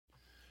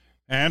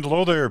And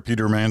hello there,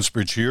 Peter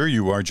Mansbridge here.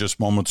 You are just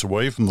moments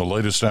away from the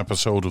latest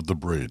episode of The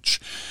Bridge.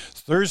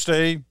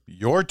 Thursday,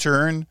 your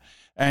turn,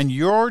 and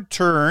your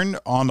turn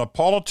on the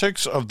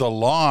politics of the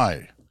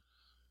lie.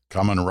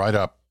 Coming right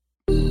up.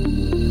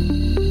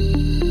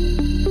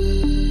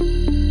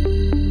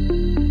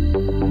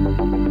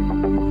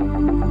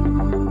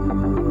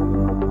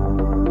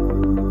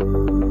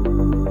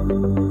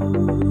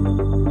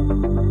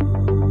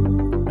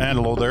 And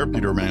hello there,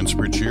 Peter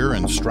Mansbridge here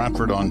in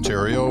Stratford,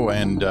 Ontario,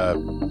 and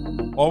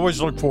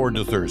always look forward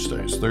to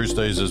Thursdays.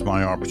 Thursdays is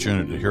my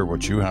opportunity to hear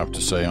what you have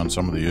to say on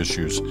some of the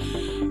issues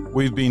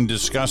we've been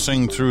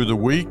discussing through the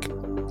week,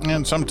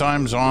 and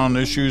sometimes on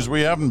issues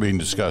we haven't been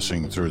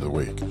discussing through the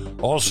week.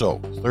 Also,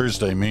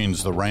 Thursday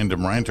means the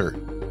Random Ranter,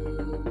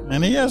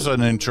 and he has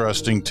an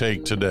interesting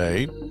take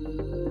today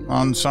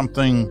on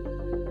something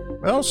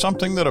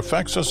that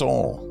affects us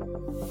all.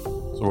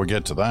 So we'll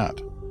get to that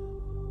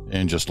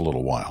in just a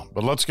little while.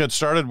 But let's get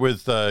started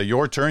with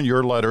your turn,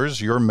 your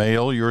letters, your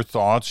mail, your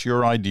thoughts,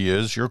 your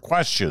ideas, your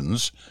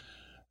questions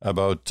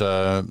about,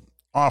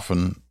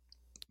 often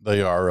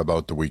they are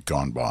about the week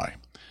gone by.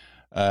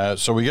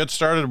 So we get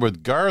started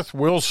with Garth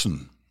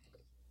Wilson.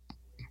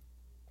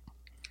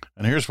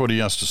 And here's what he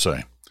has to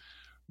say.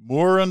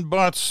 Moore and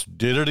Butts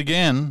did it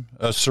again,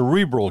 a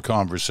cerebral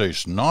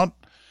conversation,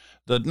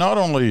 that not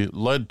only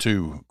led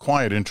to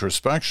quiet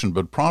introspection,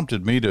 but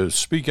prompted me to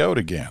speak out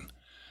again.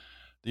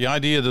 The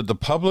idea that the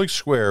public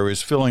square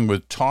is filling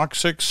with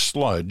toxic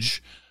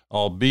sludge,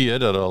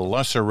 albeit at a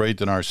lesser rate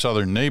than our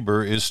southern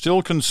neighbor, is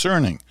still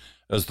concerning,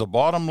 as the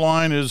bottom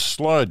line is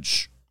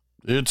sludge.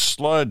 It's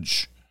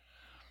sludge.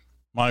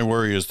 My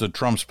worry is that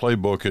Trump's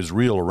playbook is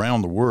real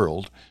around the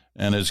world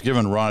and has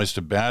given rise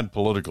to bad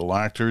political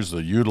actors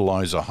that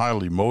utilize a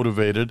highly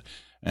motivated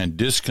and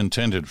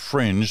discontented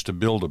fringe to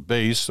build a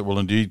base that will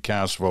indeed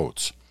cast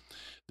votes.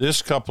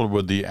 This, coupled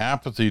with the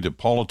apathy to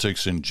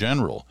politics in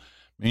general,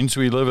 means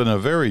we live in a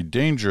very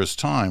dangerous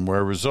time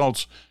where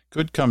results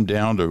could come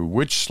down to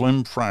which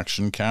slim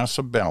fraction casts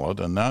a ballot,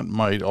 and that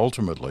might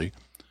ultimately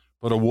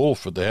put a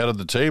wolf at the head of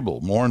the table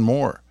more and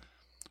more.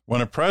 When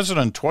a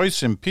president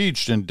twice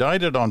impeached,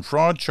 indicted on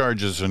fraud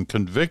charges, and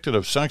convicted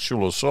of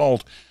sexual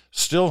assault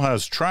still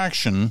has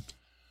traction,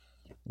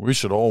 we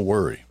should all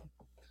worry.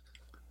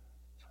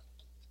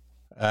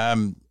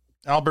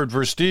 Albert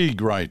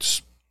Versteeg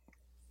writes,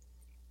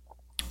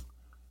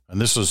 and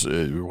this is,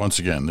 once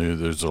again,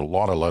 there's a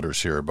lot of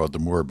letters here about the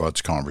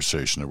Moore-Butts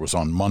conversation. It was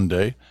on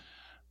Monday,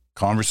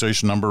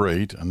 conversation number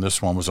 8, and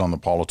this one was on the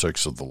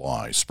politics of the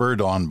lie,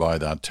 spurred on by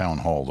that town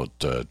hall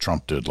that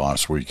Trump did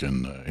last week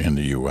in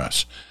the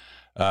U.S.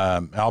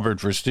 Albert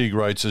Versteeg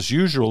writes, as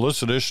usual,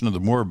 this edition of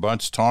the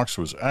Moore-Butts talks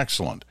was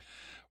excellent.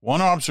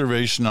 One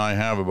observation I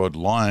have about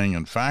lying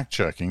and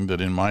fact-checking that,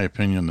 in my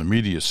opinion, the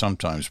media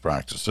sometimes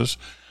practices,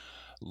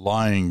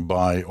 lying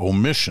by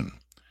omission.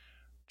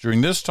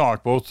 During this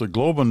talk, both the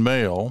Globe and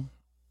Mail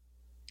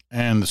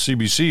and the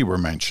CBC were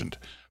mentioned.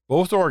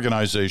 Both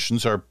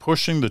organizations are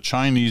pushing the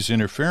Chinese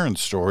interference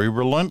story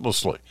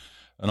relentlessly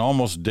and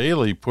almost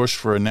daily push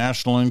for a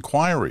national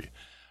inquiry.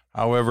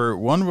 However,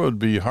 one would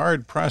be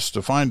hard-pressed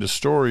to find a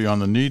story on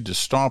the need to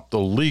stop the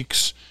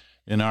leaks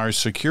in our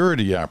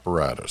security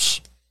apparatus.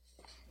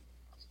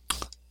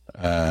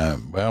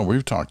 Well,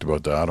 we've talked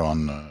about that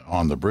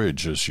on the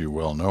bridge, as you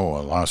well know.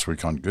 Last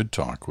week on Good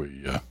Talk,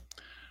 we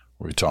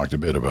talked a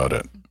bit about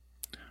it.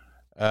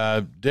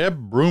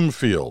 Deb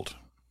Broomfield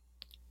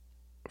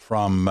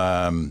from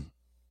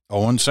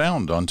Owen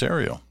Sound,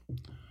 Ontario.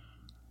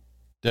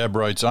 Deb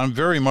writes, I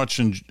very much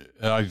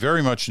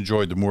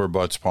enjoyed the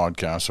Moore-Butts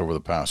podcast over the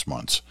past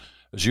months.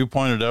 As you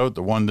pointed out,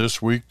 the one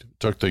this week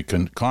took the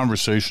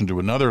conversation to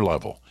another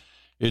level.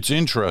 It's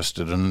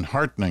interesting and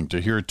heartening to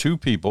hear two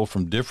people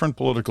from different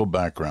political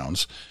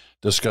backgrounds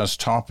discuss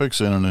topics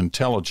in an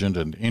intelligent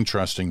and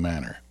interesting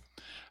manner.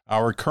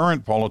 Our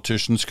current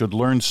politicians could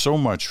learn so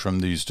much from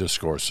these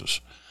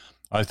discourses.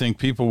 I think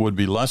people would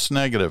be less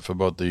negative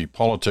about the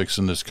politics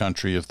in this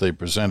country if they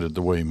presented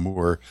the way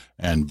Moore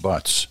and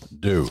Butts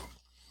do.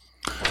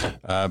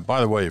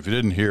 By the way, if you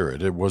didn't hear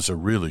it, it was a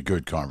really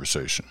good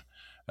conversation.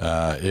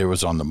 It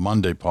was on the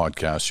Monday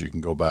podcast. You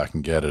can go back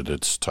and get it.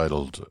 It's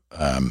titled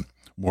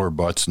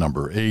Moore-Butts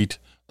number 8,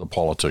 The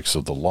Politics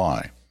of the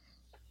Lie.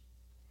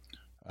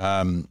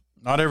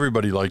 Not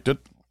everybody liked it.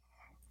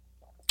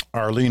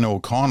 Arlene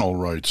O'Connell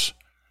writes,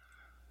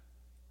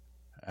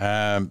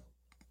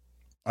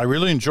 I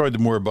really enjoyed the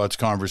Moore-Butts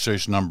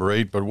conversation number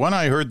 8, but when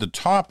I heard the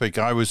topic,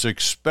 I was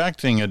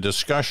expecting a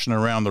discussion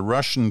around the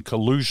Russian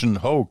collusion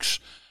hoax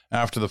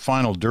after the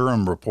final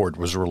Durham report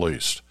was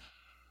released.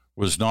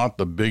 Was not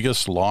the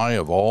biggest lie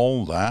of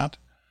all that?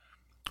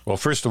 Well,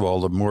 first of all,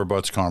 the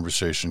Moore-Butts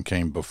conversation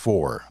came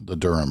before the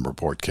Durham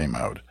report came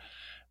out.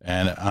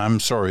 And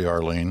I'm sorry,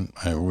 Arlene.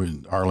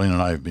 Arlene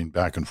and I have been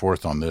back and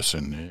forth on this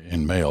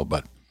in mail,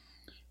 but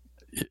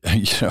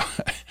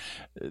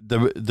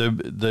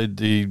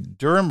the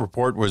Durham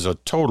report was a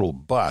total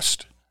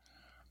bust.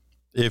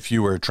 If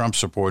you were a Trump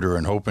supporter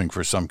and hoping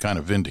for some kind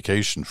of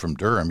vindication from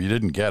Durham, you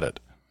didn't get it.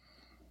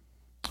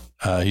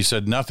 He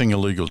said nothing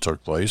illegal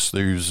took place.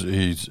 He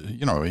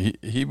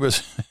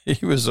was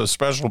he was a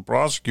special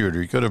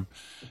prosecutor. He could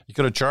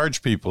have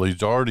charged people.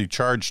 He'd already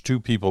charged 2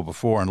 people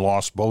before and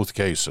lost both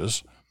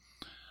cases,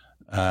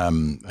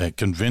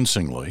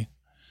 convincingly.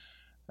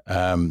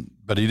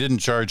 But he didn't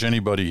charge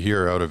anybody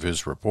here out of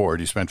his report.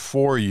 He spent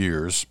 4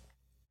 years,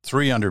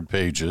 300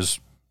 pages,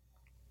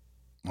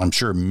 I'm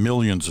sure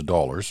millions of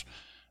dollars,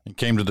 and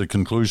came to the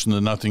conclusion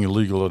that nothing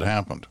illegal had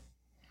happened.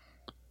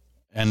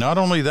 And not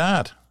only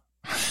that,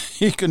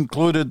 he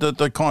concluded that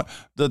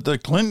the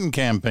Clinton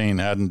campaign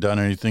hadn't done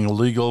anything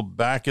illegal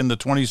back in the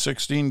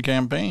 2016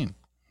 campaign.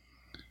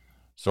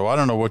 So I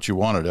don't know what you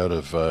wanted out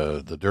of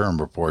the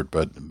Durham report,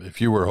 but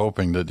if you were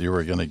hoping that you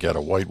were going to get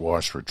a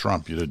whitewash for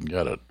Trump, you didn't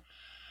get it.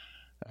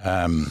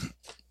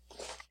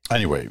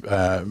 Anyway,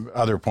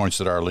 other points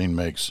that Arlene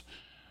makes.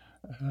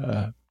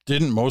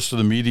 Didn't most of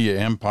the media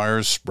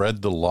empires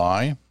spread the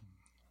lie?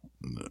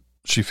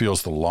 She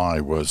feels the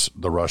lie was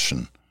the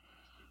Russian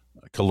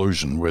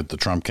collusion with the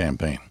Trump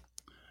campaign.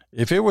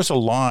 If it was a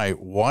lie,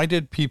 why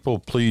did people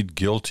plead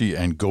guilty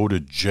and go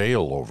to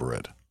jail over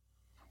it,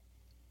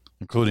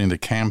 including the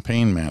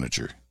campaign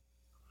manager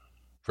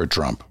for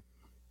Trump?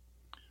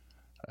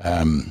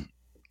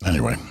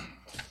 Anyway,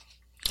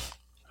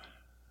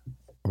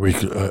 we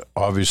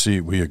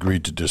obviously we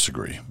agreed to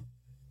disagree,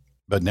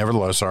 but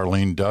nevertheless,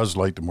 Arlene does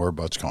like the More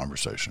Butts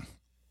conversation.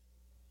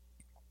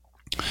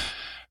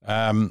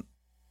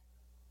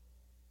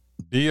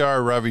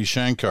 B.R. Ravi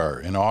Shankar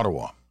in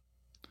Ottawa.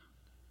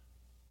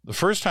 The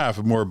first half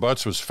of More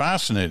Butts was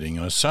fascinating,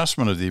 an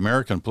assessment of the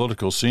American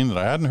political scene that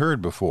I hadn't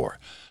heard before,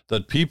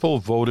 that people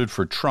voted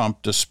for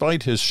Trump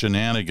despite his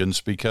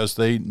shenanigans because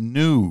they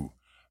knew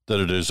that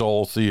it is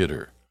all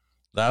theater.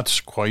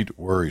 That's quite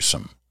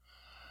worrisome.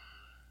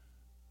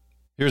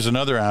 Here's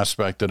another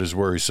aspect that is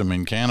worrisome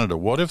in Canada.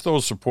 What if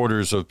those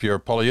supporters of Pierre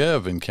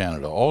Poilievre in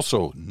Canada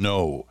also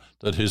know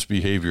that his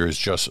behavior is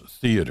just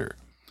theater?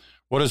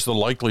 What is the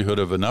likelihood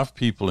of enough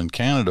people in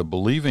Canada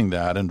believing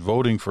that and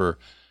voting for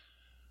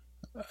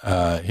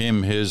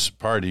his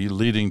party,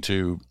 leading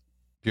to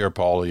Pierre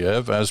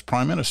Poilievre as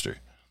Prime Minister?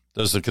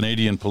 Does the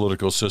Canadian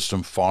political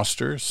system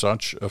foster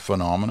such a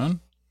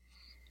phenomenon?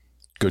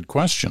 Good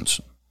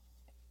questions.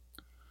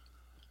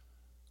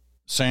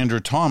 Sandra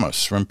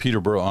Thomas from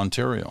Peterborough,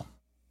 Ontario.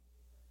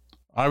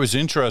 I was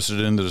interested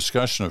in the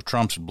discussion of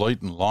Trump's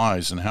blatant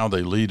lies and how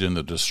they lead in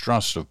the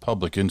distrust of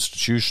public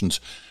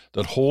institutions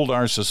that hold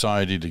our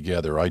society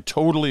together. I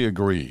totally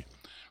agree.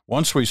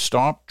 Once we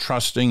stop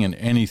trusting in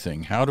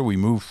anything, how do we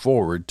move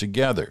forward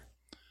together?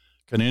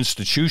 Can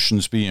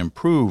institutions be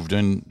improved,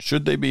 and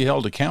should they be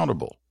held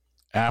accountable?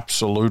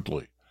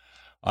 Absolutely.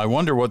 I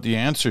wonder what the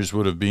answers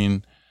would have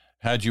been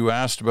had you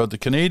asked about the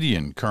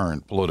Canadian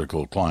current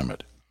political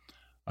climate.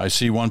 I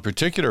see one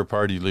particular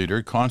party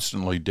leader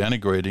constantly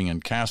denigrating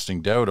and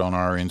casting doubt on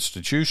our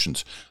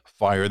institutions.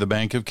 Fire the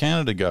Bank of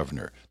Canada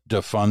governor.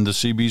 Defund the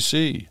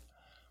CBC.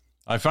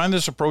 I find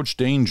this approach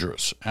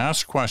dangerous.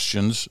 Ask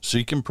questions,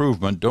 seek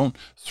improvement. Don't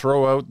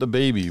throw out the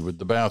baby with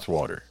the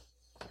bathwater.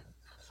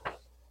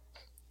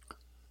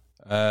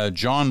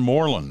 John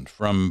Moreland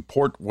from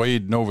Port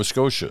Wade, Nova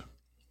Scotia.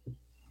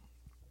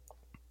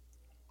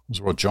 This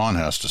is what John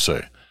has to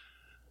say.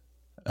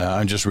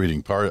 I'm just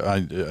reading part.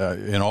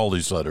 In all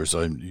these letters,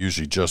 I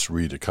usually just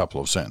read a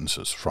couple of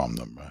sentences from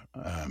them.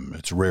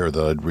 It's rare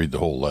that I'd read the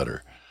whole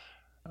letter.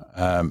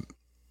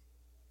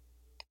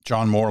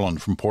 John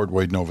Moreland from Port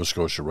Wade, Nova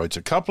Scotia writes,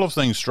 a couple of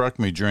things struck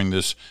me during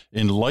this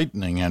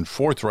enlightening and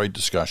forthright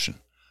discussion.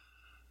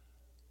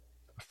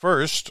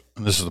 First,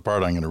 and this is the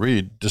part I'm going to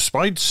read,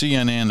 despite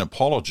CNN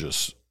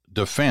apologists'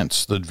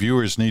 defense that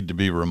viewers need to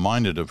be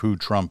reminded of who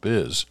Trump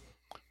is,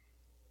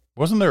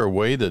 wasn't there a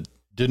way that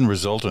didn't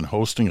result in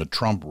hosting a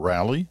Trump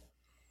rally?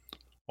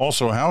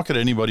 Also, how could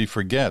anybody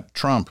forget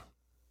Trump?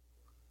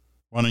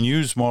 When a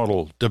news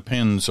model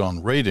depends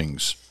on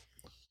ratings,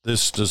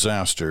 this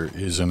disaster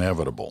is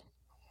inevitable.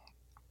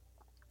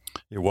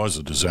 It was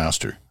a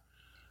disaster.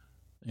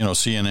 You know,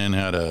 CNN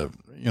had a,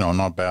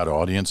 not bad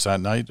audience that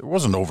night. It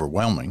wasn't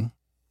overwhelming.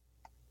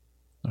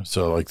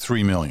 So like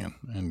 3 million.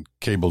 And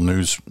cable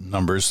news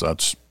numbers,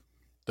 that's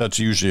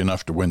usually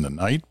enough to win the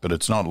night, but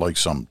it's not like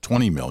some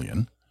 20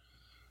 million.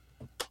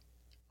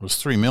 It was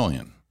 3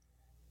 million.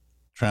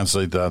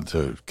 Translate that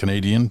to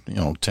Canadian,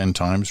 10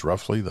 times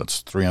roughly,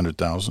 that's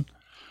 300,000.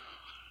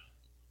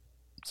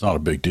 It's not a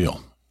big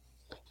deal.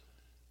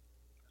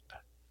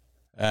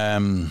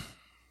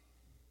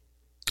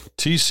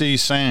 T.C.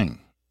 Sang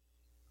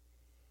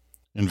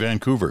in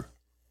Vancouver.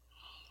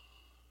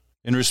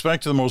 In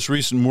respect to the most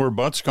recent Moore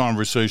Butts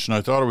conversation,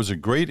 I thought it was a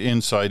great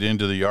insight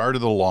into the art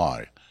of the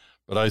lie.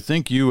 But I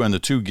think you and the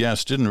two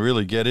guests didn't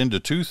really get into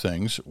two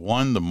things.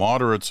 One, the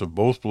moderates of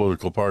both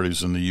political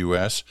parties in the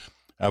U.S.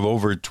 have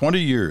over 20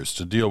 years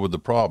to deal with the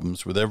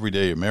problems with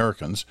everyday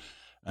Americans,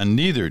 and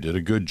neither did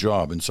a good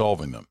job in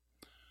solving them.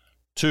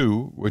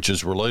 Two, which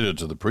is related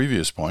to the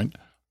previous point,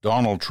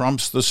 Donald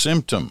Trump's the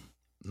symptom,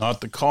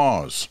 not the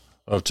cause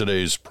of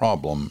today's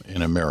problem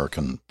in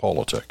American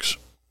politics.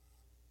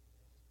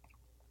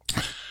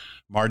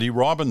 Marty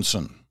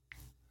Robinson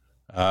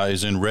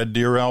is in Red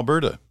Deer,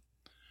 Alberta.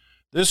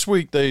 This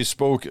week they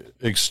spoke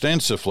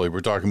extensively, we're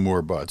talking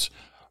more butts,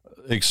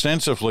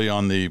 extensively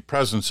on the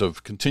presence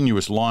of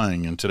continuous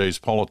lying in today's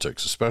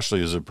politics,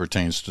 especially as it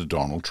pertains to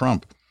Donald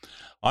Trump.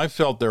 I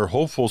felt their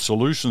hopeful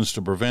solutions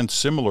to prevent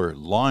similar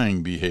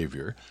lying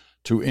behavior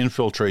to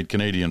infiltrate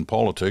Canadian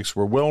politics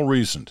were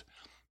well-reasoned,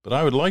 but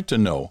I would like to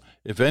know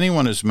if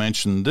anyone has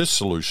mentioned this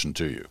solution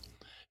to you.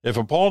 If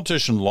a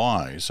politician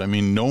lies, I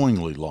mean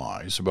knowingly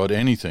lies, about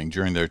anything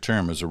during their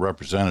term as a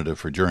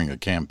representative or during a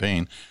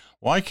campaign,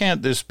 why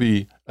can't this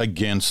be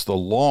against the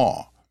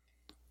law?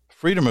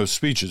 Freedom of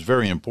speech is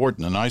very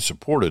important, and I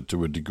support it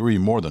to a degree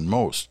more than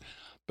most.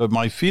 But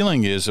my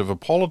feeling is if a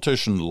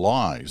politician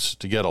lies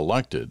to get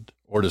elected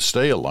or to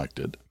stay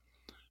elected,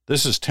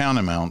 this is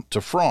tantamount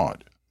to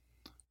fraud.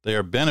 They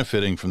are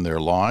benefiting from their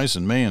lies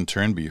and may in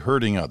turn be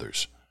hurting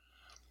others.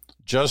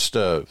 Just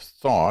a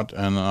thought,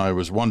 and I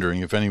was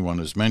wondering if anyone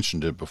has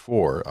mentioned it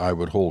before, I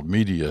would hold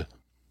media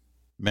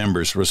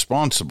members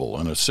responsible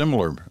in a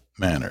similar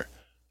manner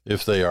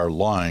if they are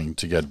lying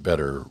to get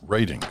better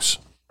ratings.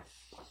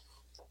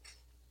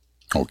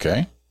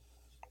 Okay.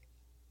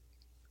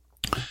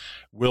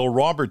 Will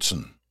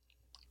Robertson.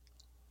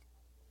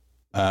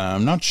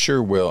 I'm not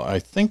sure Will. I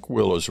think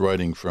Will is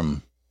writing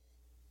from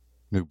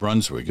New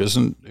Brunswick.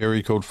 Isn't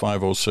area code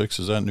 506?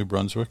 Is that New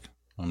Brunswick?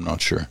 I'm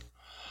not sure.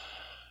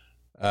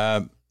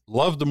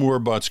 Love the Moore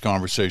Butts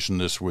conversation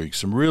this week.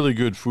 Some really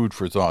good food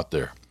for thought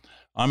there.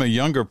 I'm a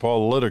younger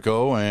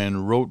Politico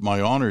and wrote my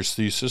honors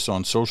thesis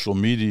on social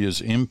media's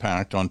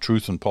impact on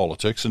truth and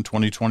politics in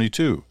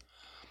 2022.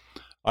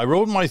 I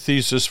wrote my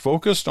thesis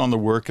focused on the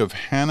work of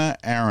Hannah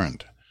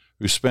Arendt,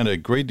 who spent a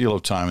great deal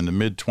of time in the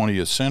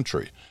mid-20th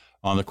century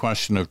on the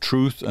question of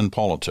truth and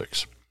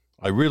politics.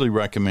 I really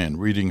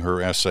recommend reading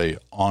her essay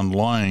on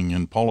lying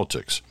in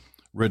politics,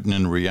 written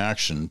in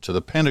reaction to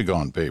the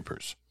Pentagon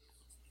Papers.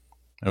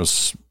 It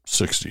was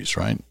 60s,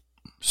 right?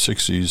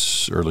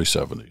 60s, early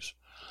 70s.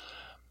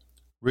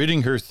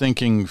 Reading her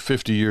thinking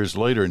 50 years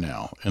later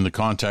now, in the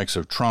context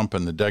of Trump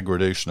and the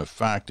degradation of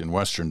fact in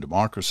Western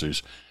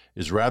democracies,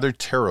 is rather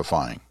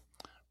terrifying,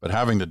 but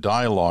having the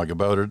dialogue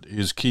about it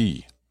is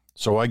key.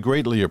 So I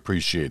greatly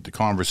appreciate the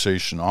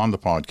conversation on the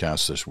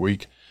podcast this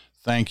week.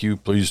 Thank you.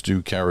 Please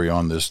do carry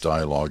on this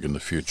dialogue in the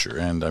future,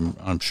 and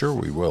I'm sure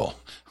we will.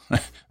 I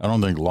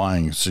don't think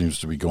lying seems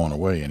to be going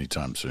away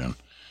anytime soon.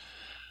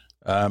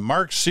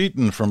 Mark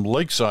Seaton from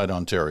Lakeside,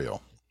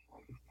 Ontario.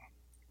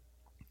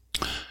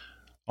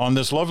 On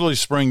this lovely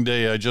spring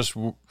day, I just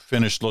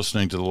finished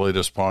listening to the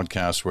latest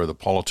podcast where the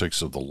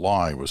politics of the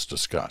lie was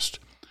discussed.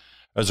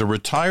 As a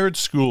retired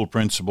school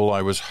principal,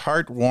 I was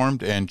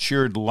heartwarmed and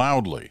cheered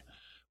loudly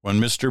when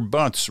Mr.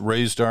 Butts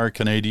raised our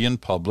Canadian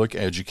public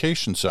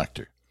education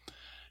sector.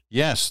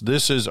 Yes,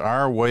 this is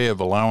our way of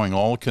allowing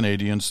all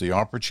Canadians the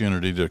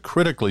opportunity to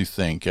critically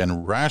think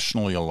and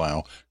rationally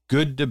allow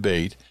good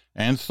debate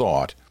and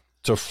thought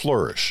to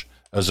flourish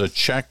as a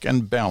check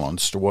and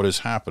balance to what is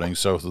happening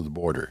south of the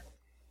border.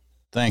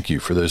 Thank you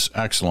for this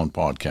excellent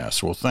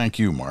podcast. Well, thank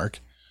you, Mark.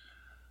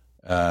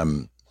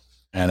 And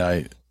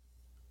I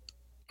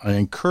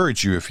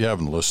encourage you, if you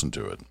haven't listened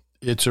to it,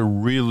 it's a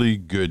really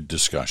good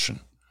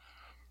discussion.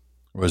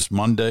 It was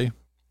Monday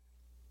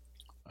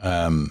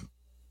on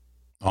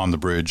the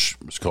bridge.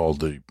 It was called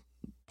The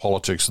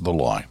Politics of the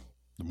Lie.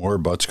 The Moore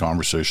Butts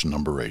conversation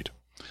number 8.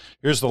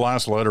 Here's the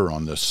last letter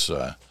on this.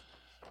 Oh,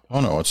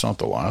 no, it's not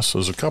the last.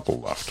 There's a couple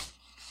left.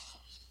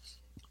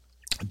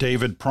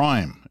 David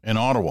Prime in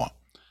Ottawa.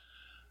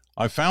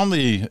 I found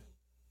the...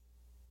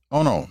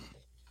 Oh, no.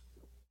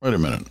 Wait a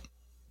minute.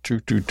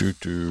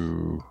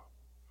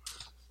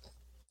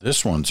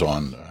 This one's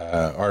on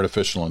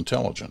artificial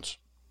intelligence.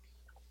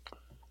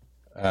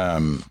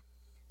 And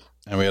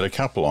we had a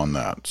couple on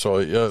that. So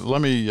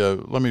let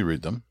me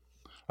read them.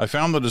 I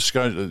found the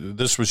discussion,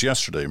 this was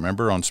yesterday,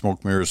 remember, on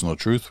Smoke, Mirrors, and the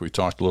Truth. We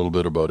talked a little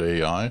bit about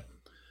AI.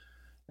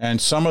 And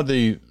some of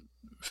the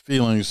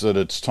feelings that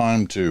it's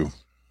time to,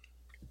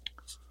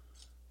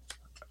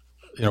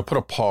 put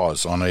a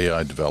pause on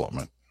AI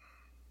development.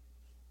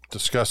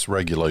 Discuss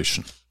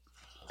regulation.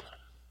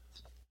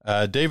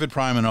 David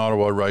Prime in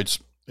Ottawa writes,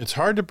 it's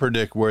hard to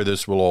predict where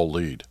this will all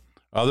lead,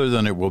 other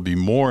than it will be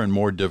more and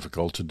more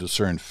difficult to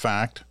discern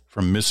fact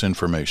from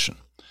misinformation.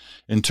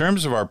 In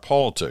terms of our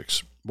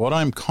politics, what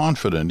I'm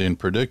confident in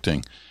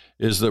predicting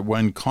is that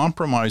when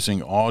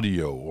compromising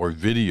audio or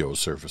video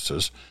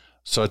surfaces,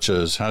 such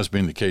as has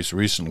been the case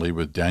recently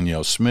with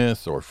Danielle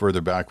Smith or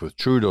further back with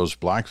Trudeau's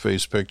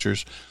blackface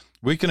pictures,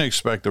 we can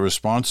expect the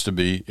response to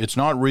be, it's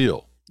not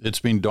real, it's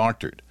been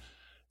doctored,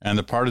 and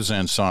the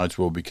partisan sides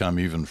will become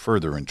even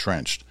further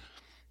entrenched.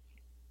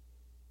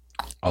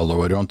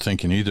 Although I don't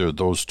think in either of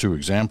those two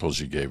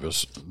examples you gave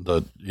us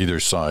that either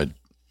side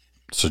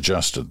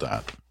suggested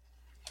that.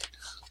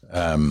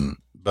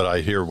 But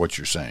I hear what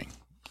you're saying.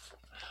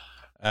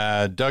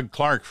 Doug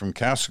Clark from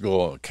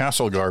Castlegar,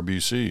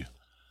 BC.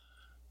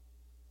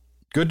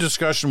 Good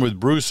discussion with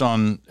Bruce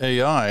on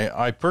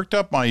AI. I perked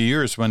up my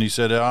ears when he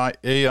said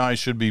AI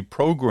should be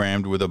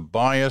programmed with a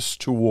bias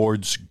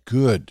towards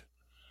good.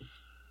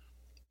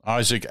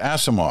 Isaac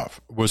Asimov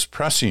was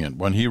prescient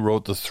when he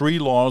wrote the 3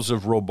 laws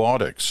of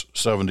robotics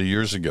 70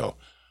 years ago.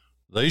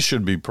 They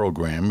should be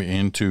programmed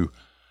into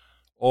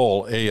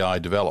all AI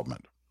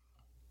development.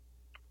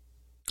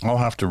 I'll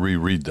have to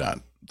reread that,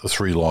 the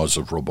 3 laws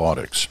of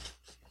robotics.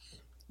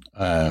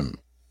 I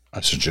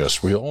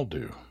suggest we all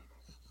do.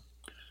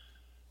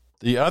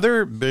 The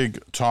other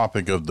big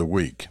topic of the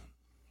week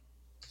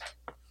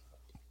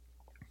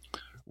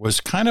was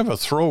kind of a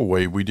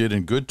throwaway we did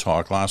in Good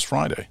Talk last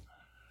Friday.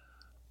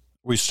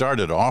 We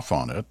started off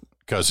on it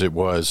because it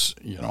was,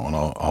 and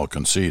I'll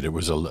concede, it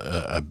was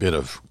a bit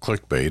of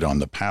clickbait on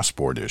the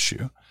passport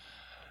issue.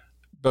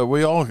 But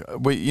we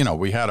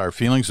had our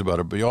feelings about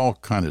it, but we all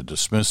kind of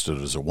dismissed it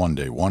as a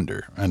one-day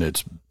wonder. And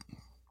it's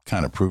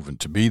kind of proven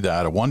to be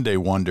that. A one-day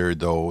wonder,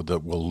 though,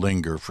 that will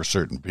linger for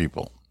certain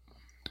people.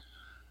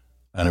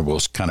 And it will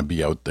kind of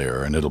be out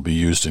there, and it'll be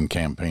used in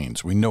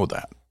campaigns. We know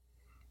that.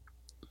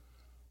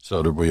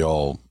 So did we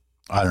all,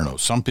 I don't know,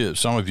 some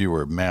of you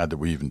were mad that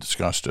we even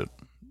discussed it.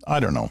 I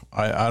don't know.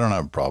 I don't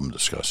have a problem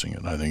discussing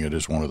it. I think it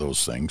is one of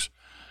those things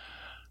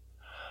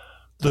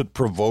that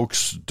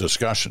provokes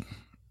discussion.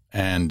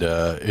 And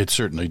it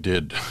certainly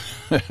did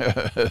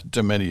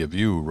to many of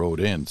you who wrote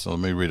in. So let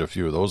me read a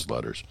few of those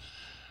letters.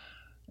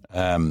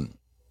 Ian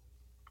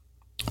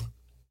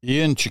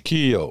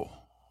Chiquillo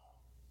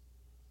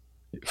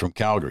from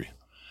Calgary.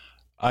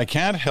 I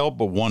can't help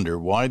but wonder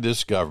why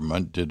this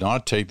government did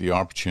not take the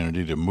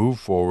opportunity to move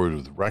forward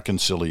with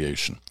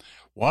reconciliation.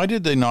 Why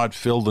did they not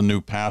fill the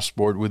new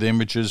passport with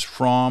images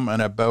from and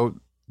about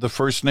the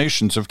First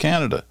Nations of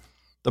Canada,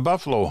 the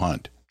buffalo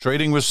hunt,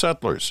 trading with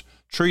settlers,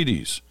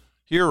 treaties,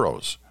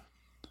 heroes?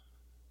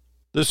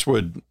 This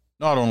would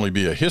not only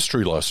be a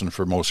history lesson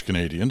for most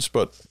Canadians,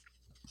 but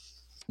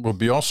will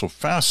be also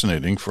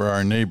fascinating for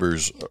our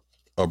neighbors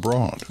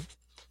abroad.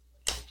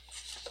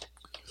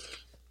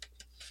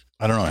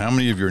 I don't know, how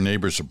many of your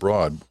neighbors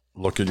abroad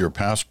look at your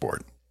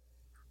passport?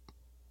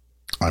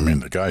 I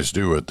mean, the guys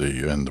do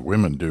and the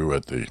women do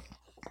at the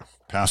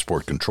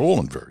passport control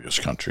in various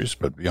countries,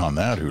 but beyond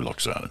that, who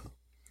looks at it?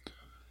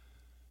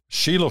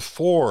 Sheila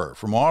Four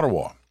from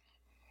Ottawa.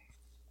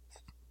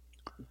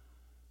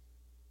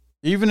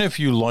 Even if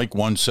you like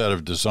one set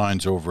of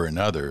designs over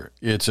another,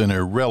 it's an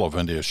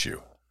irrelevant issue.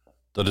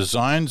 The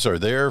designs are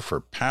there for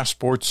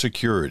passport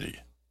security,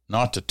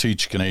 not to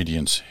teach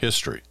Canadians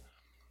history.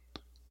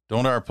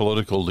 Don't our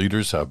political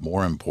leaders have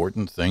more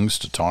important things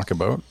to talk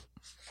about?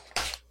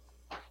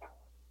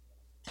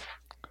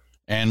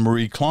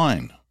 Anne-Marie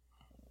Klein.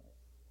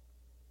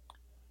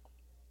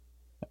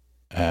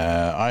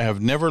 I have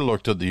never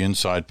looked at the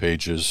inside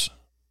pages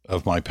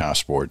of my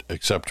passport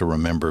except to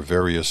remember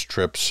various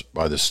trips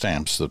by the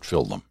stamps that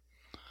filled them.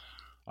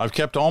 I've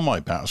kept all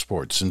my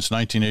passports since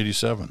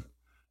 1987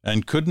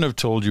 and couldn't have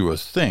told you a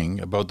thing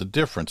about the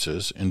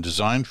differences in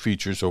design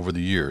features over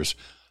the years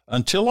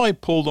until I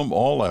pulled them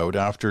all out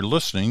after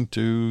listening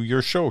to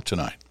your show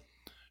tonight.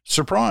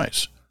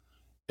 Surprise!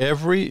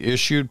 Every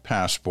issued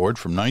passport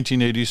from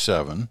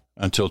 1987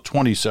 until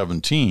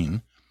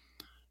 2017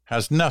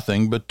 has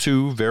nothing but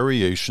 2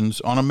 variations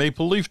on a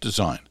maple leaf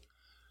design.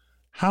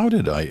 How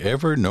did I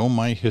ever know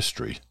my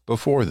history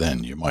before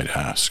then, you might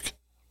ask?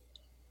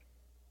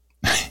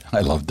 I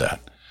love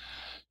that.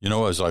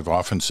 As I've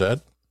often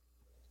said,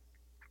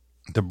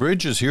 the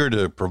bridge is here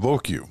to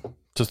provoke you,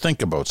 to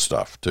think about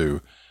stuff,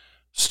 to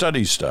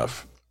study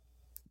stuff,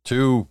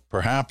 to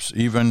perhaps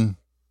even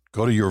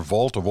go to your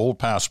vault of old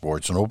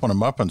passports and open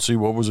them up and see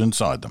what was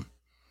inside them.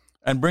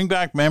 And bring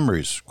back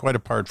memories, quite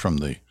apart from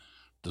the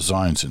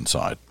designs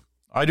inside.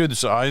 I do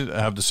this. I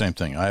have the same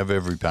thing. I have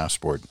every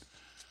passport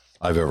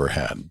I've ever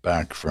had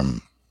back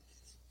from,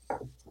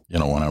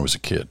 when I was a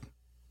kid.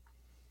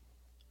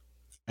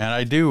 And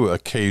I do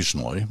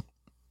occasionally,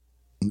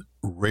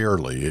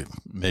 rarely,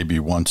 maybe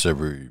once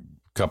every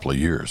couple of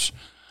years,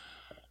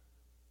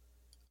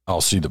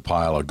 I'll see the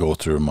pile, I'll go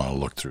through them, I'll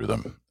look through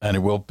them. And it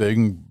will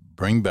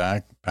bring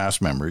back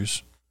past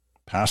memories,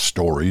 past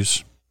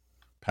stories,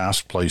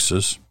 past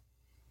places,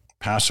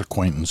 past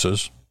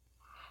acquaintances.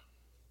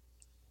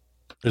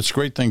 It's a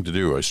great thing to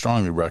do. I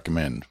strongly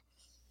recommend,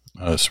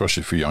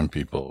 especially for young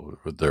people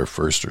with their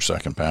first or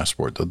second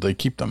passport, that they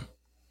keep them.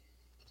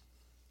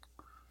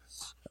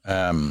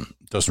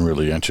 Doesn't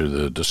really enter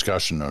the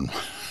discussion on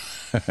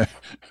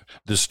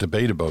this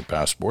debate about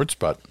passports,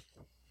 but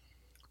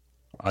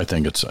I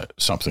think it's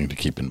something to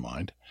keep in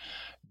mind.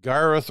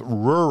 Gareth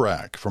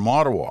Rurak from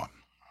Ottawa.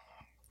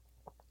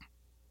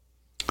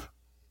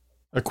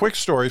 A quick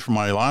story from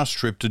my last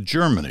trip to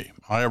Germany.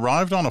 I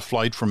arrived on a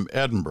flight from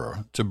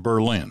Edinburgh to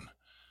Berlin,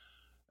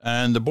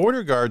 and the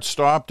border guard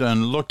stopped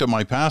and looked at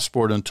my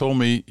passport and told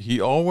me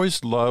he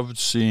always loved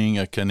seeing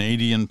a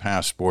Canadian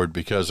passport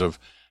because of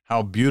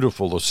how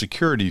beautiful the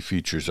security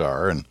features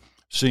are and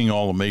seeing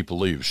all the maple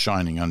leaves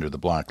shining under the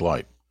black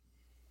light.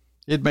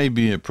 It made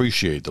me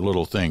appreciate the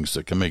little things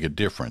that can make a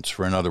difference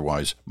for an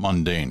otherwise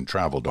mundane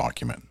travel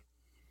document.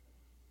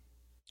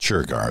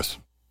 Sure, Garth.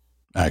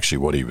 Actually,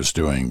 what he was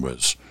doing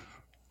was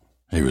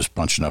he was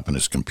punching up in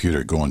his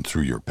computer, going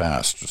through your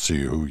past to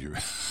see who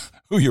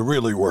you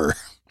really were.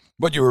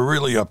 what you were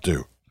really up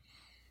to.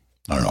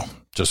 I don't know.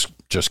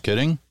 Just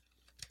kidding.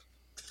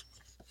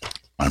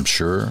 I'm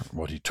sure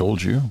what he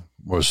told you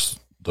was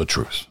the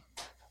truth.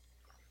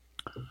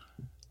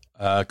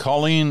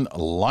 Colleen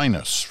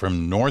Linus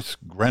from North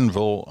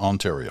Grenville,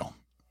 Ontario.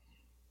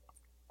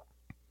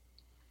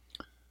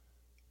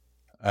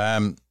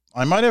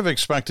 I might have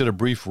expected a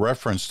brief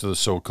reference to the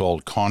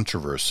so-called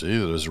controversy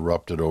that has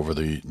erupted over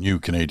the new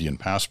Canadian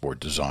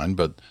passport design,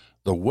 but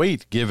the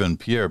weight given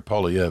Pierre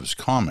Poilievre's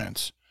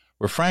comments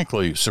were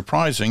frankly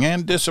surprising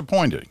and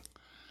disappointing.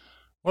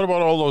 What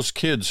about all those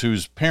kids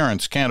whose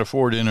parents can't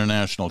afford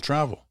international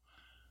travel?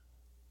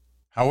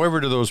 However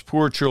do those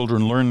poor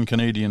children learn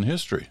Canadian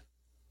history?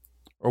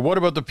 Or what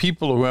about the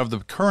people who have the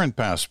current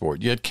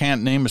passport yet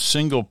can't name a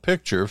single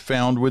picture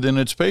found within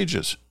its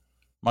pages,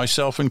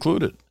 myself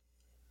included?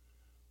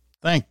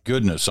 Thank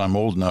goodness I'm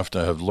old enough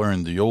to have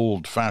learned the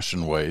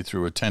old-fashioned way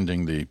through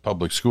attending the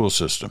public school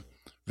system,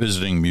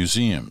 visiting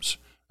museums,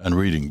 and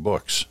reading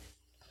books.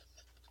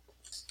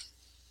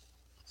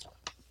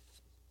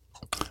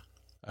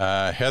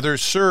 Heather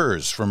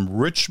Sears from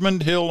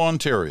Richmond Hill,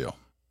 Ontario.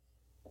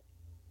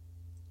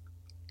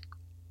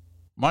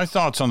 My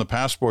thoughts on the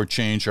passport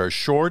change are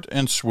short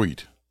and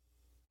sweet.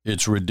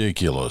 It's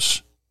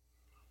ridiculous.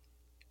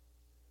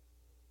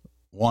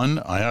 1,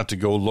 I had to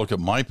go look at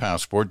my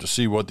passport to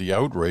see what the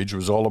outrage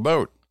was all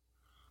about.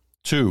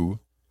 2,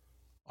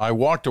 I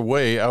walked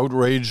away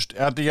outraged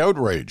at the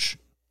outrage.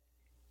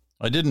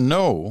 I didn't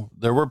know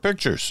there were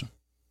pictures.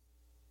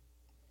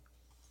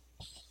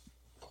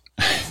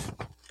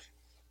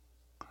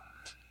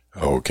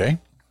 Okay.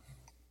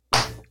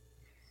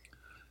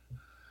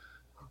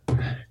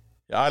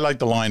 I like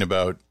the line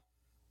about,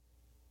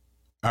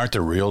 aren't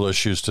there real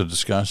issues to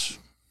discuss?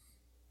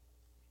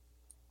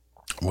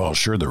 Well,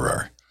 sure there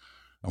are.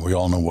 And we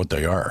all know what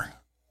they are.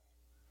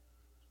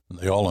 And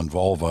they all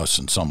involve us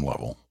in some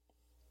level.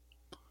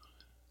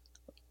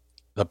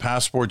 The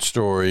passport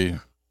story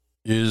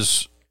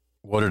is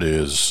what it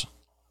is,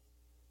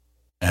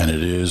 and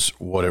it is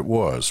what it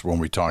was when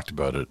we talked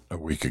about it a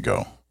week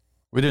ago.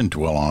 We didn't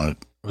dwell on it.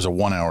 It was a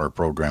 1-hour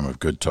program of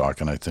good talk,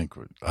 and I think,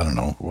 I don't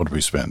know, what did we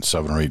spend,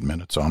 7 or 8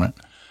 minutes on it?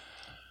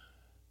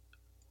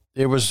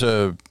 It was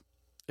a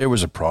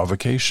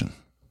provocation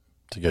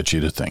to get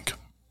you to think.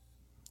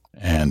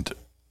 And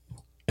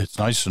it's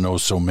nice to know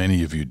so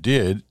many of you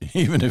did,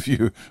 even if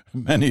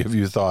many of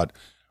you thought,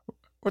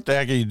 what the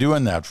heck are you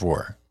doing that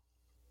for?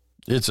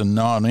 It's a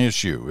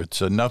non-issue. It's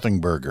a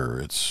nothing burger.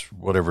 It's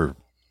whatever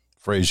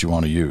phrase you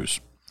want to use.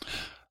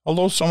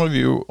 Although some of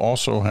you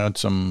also had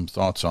some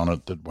thoughts on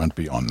it that went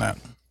beyond that.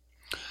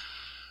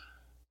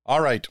 All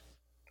right.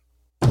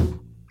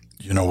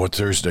 You know what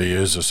Thursday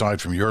is,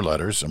 aside from your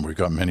letters, and we've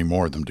got many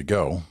more of them to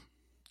go.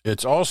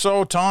 It's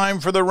also time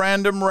for the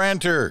Random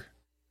Ranter.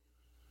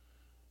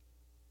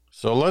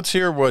 So let's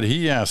hear what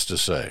he has to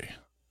say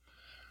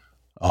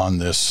on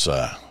this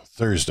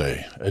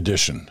Thursday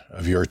edition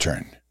of Your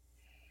Turn.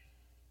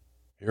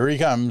 Here he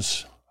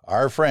comes,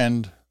 our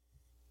friend,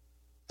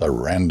 the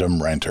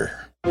Random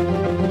Ranter.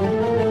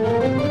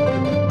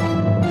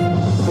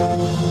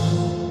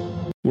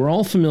 We're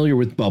all familiar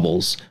with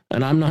bubbles,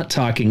 and I'm not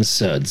talking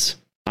suds.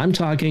 I'm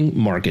talking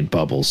market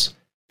bubbles.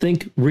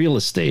 Think real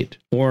estate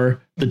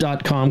or the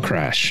 .com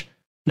crash.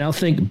 Now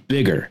think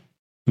bigger,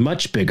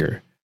 much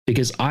bigger,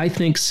 because I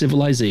think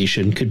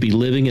civilization could be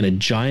living in a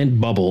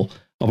giant bubble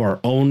of our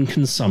own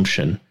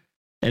consumption,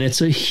 and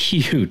it's a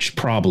huge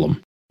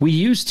problem. We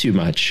use too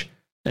much,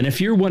 and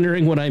if you're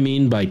wondering what I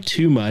mean by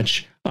too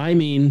much, I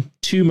mean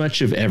too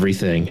much of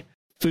everything.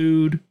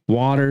 Food,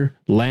 water,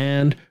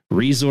 land,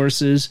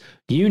 resources,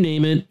 you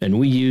name it, and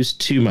we use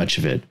too much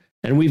of it.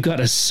 And we've got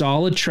a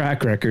solid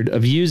track record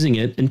of using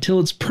it until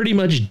it's pretty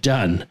much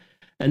done.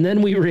 And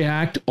then we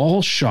react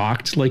all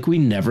shocked like we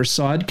never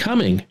saw it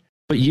coming.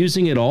 But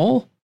using it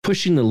all,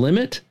 pushing the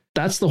limit,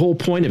 that's the whole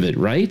point of it,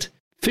 right?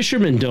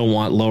 Fishermen don't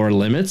want lower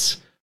limits.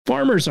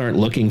 Farmers aren't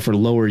looking for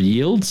lower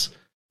yields.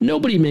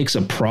 Nobody makes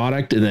a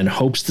product and then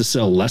hopes to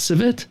sell less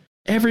of it.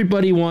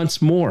 Everybody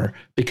wants more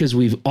because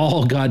we've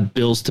all got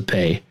bills to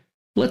pay.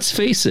 Let's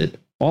face it,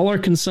 all our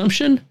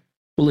consumption?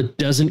 Well, it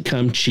doesn't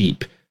come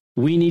cheap.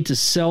 We need to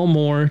sell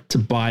more to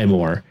buy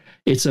more.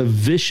 It's a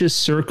vicious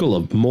circle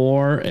of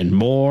more and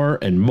more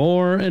and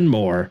more and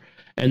more.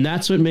 And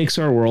that's what makes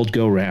our world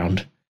go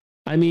round.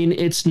 I mean,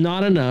 it's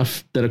not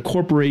enough that a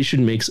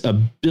corporation makes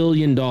 $1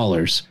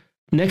 billion.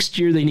 Next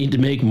year, they need to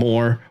make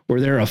more or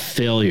they're a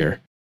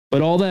failure.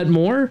 But all that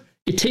more,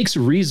 it takes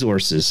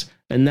resources.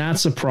 And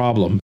that's a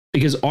problem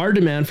because our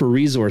demand for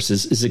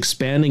resources is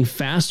expanding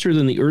faster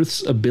than the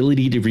Earth's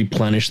ability to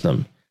replenish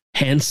them.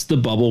 Hence the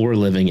bubble we're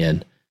living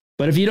in.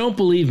 But if you don't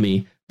believe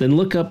me, then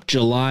look up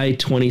July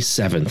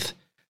 27th.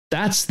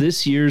 That's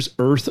this year's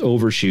Earth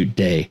Overshoot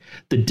Day,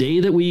 the day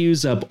that we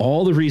use up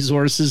all the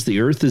resources the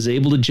Earth is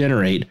able to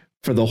generate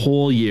for the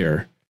whole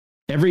year.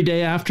 Every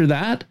day after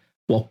that,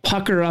 well,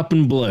 pucker up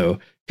and blow,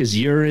 because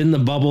you're in the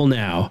bubble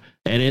now,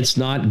 and it's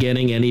not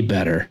getting any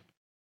better.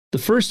 The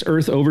first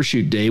Earth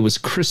Overshoot Day was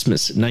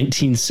Christmas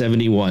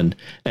 1971,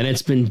 and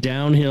it's been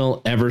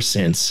downhill ever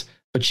since.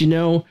 But you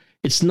know,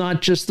 It's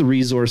not just the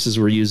resources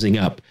we're using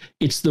up,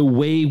 it's the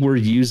way we're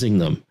using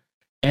them.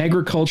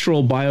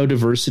 Agricultural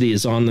biodiversity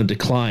is on the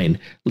decline,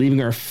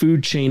 leaving our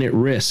food chain at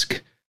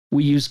risk.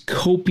 We use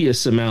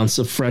copious amounts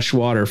of fresh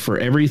water for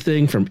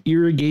everything from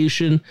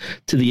irrigation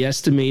to the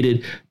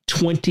estimated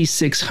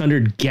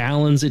 2,600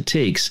 gallons it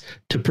takes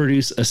to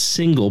produce a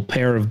single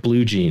pair of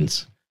blue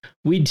jeans.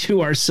 We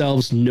do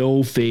ourselves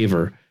no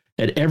favor.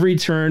 At every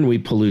turn, we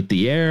pollute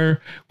the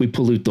air, we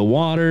pollute the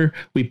water,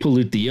 we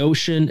pollute the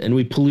ocean, and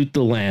we pollute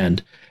the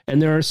land. And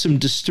there are some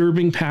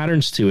disturbing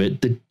patterns to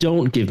it that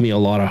don't give me a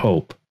lot of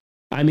hope.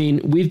 I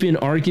mean, we've been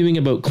arguing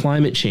about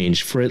climate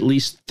change for at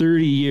least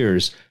 30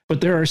 years,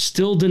 but there are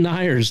still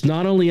deniers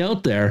not only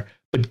out there,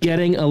 but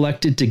getting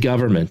elected to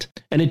government.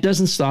 And it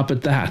doesn't stop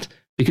at that,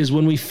 because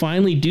when we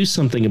finally do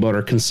something about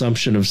our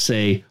consumption of,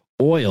 say,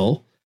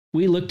 oil,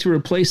 we look to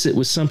replace it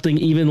with something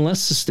even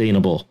less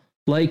sustainable,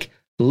 like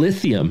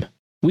lithium.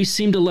 We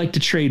seem to like to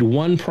trade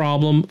one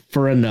problem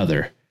for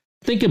another.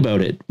 Think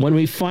about it. When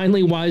we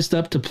finally wised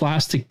up to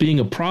plastic being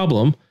a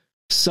problem,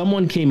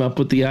 someone came up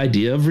with the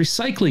idea of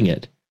recycling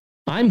it.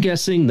 I'm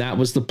guessing that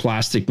was the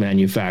plastic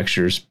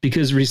manufacturers,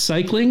 because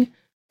recycling,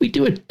 we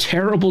do a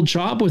terrible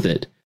job with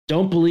it.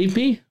 Don't believe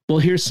me? Well,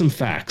 here's some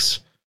facts.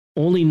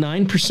 Only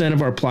 9%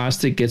 of our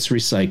plastic gets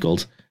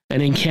recycled,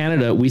 and in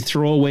Canada, we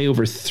throw away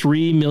over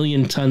 3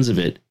 million tons of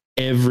it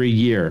every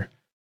year.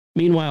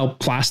 Meanwhile,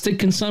 plastic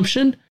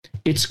consumption,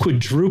 it's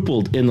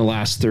quadrupled in the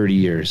last 30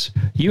 years.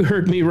 You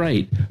heard me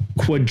right,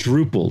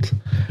 quadrupled.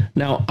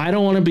 Now, I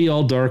don't want to be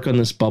all dark on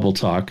this bubble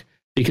talk,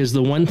 because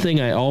the one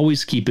thing I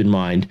always keep in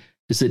mind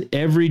is that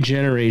every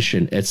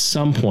generation at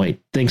some point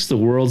thinks the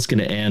world's going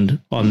to end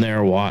on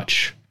their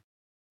watch.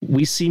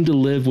 We seem to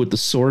live with the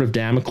sword of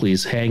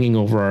Damocles hanging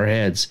over our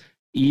heads,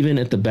 even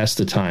at the best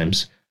of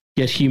times.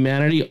 Yet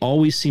humanity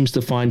always seems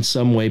to find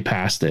some way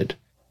past it.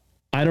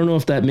 I don't know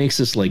if that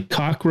makes us like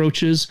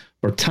cockroaches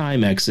or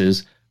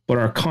Timexes, but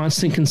our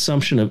constant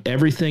consumption of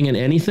everything and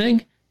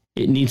anything,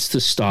 it needs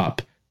to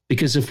stop.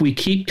 Because if we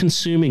keep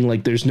consuming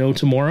like there's no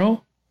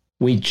tomorrow,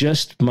 we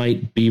just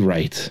might be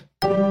right.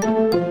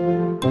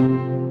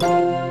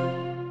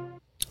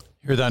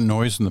 Hear that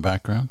noise in the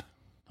background?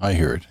 I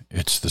hear it.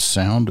 It's the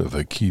sound of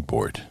a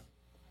keyboard.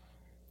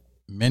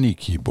 Many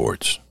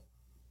keyboards.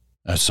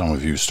 As some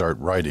of you start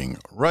writing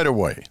right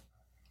away.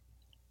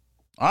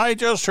 I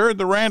just heard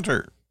the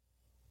ranter.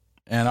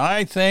 And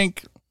I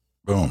think,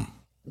 boom.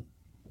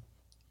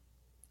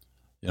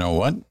 You know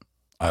what?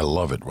 I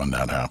love it when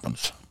that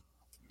happens.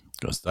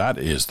 Because that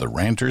is the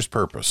ranter's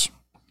purpose.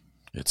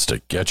 It's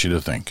to get you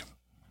to think.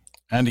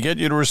 And to get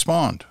you to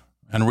respond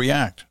and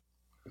react.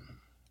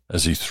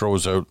 As he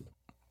throws out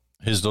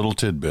his little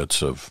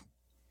tidbits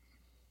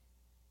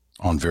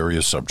on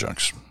various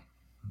subjects.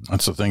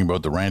 That's the thing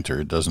about the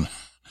ranter. It doesn't,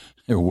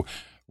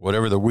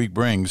 whatever the week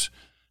brings,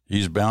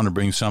 he's bound to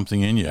bring something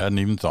in you hadn't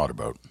even thought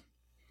about.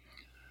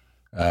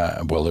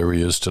 Well, there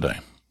he is today.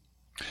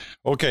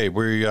 Okay,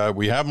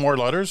 we have more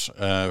letters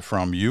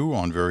from you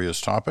on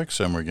various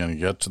topics, and we're going to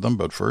get to them.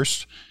 But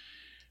first,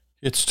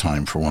 it's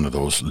time for one of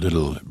those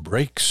little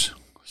breaks.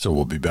 So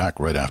we'll be back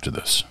right after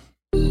this.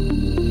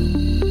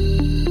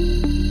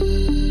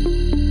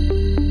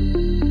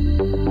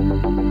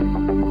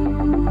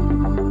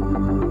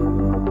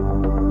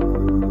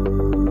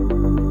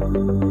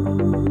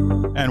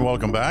 And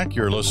welcome back.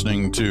 You're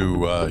listening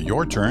to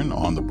Your Turn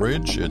on the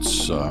Bridge.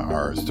 It's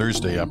our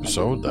Thursday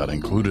episode that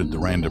included the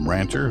Random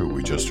Ranter, who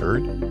we just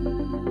heard.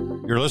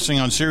 You're listening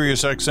on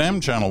Sirius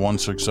XM, Channel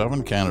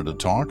 167, Canada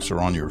Talks,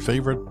 or on your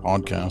favorite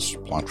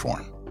podcast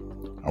platform.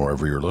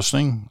 However you're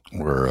listening,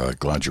 we're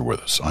glad you're with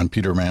us. I'm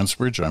Peter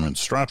Mansbridge. I'm in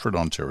Stratford,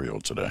 Ontario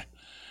today,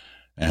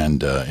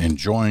 and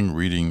enjoying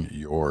reading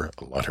your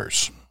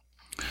letters.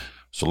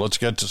 So let's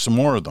get to some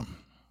more of them.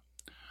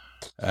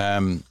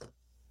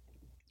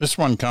 This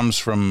one comes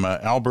from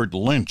Albert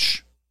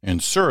Lynch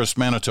in Souris,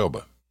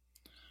 Manitoba.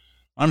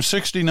 I'm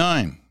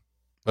 69,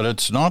 but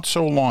it's not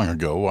so long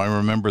ago I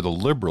remember the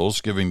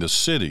Liberals giving the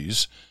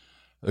cities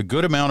a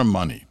good amount of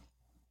money.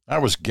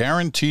 That was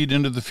guaranteed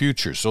into the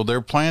future, so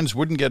their plans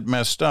wouldn't get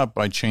messed up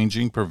by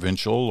changing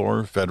provincial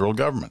or federal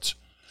governments.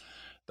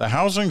 The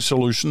housing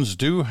solutions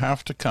do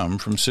have to come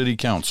from city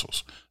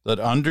councils that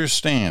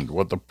understand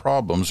what the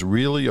problems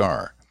really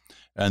are,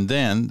 and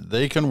then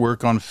they can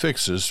work on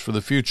fixes for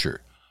the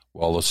future,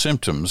 while the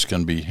symptoms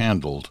can be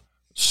handled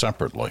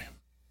separately.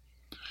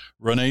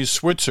 Renee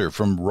Switzer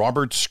from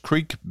Roberts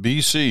Creek,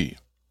 BC.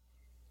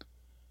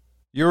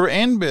 Your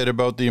end bit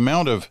about the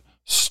amount of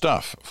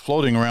stuff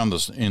floating around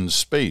in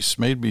space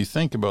made me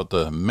think about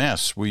the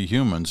mess we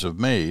humans have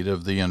made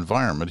of the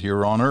environment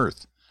here on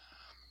Earth.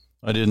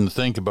 I didn't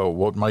think about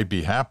what might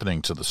be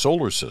happening to the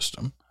solar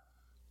system.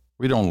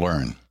 We don't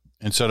learn.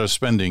 Instead of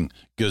spending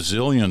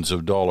gazillions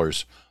of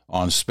dollars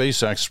on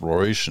space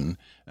exploration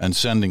and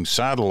sending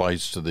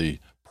satellites to the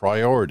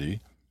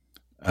priority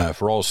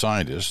for all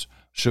scientists,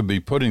 should be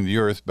putting the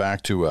Earth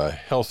back to a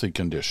healthy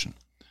condition.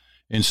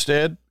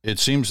 Instead, it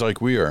seems like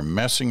we are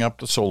messing up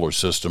the solar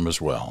system as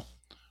well.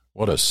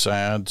 What a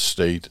sad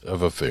state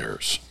of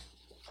affairs.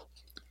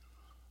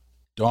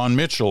 Don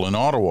Mitchell in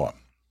Ottawa.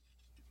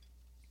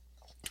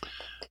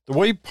 The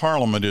way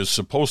Parliament is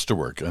supposed to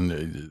work, and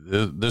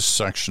this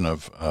section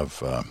of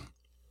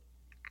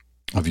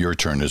your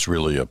turn is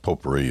really a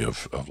potpourri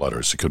of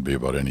letters. It could be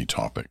about any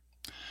topic.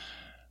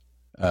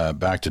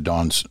 Back to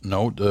Don's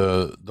note,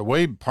 the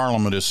way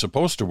Parliament is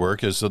supposed to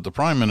work is that the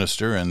Prime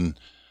Minister and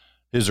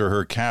his or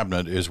her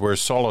cabinet is where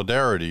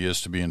solidarity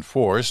is to be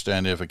enforced,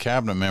 and if a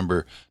cabinet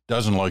member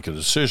doesn't like a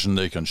decision,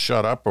 they can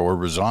shut up or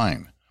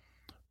resign.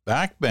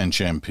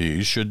 Backbench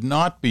MPs should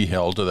not be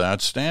held to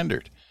that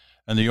standard,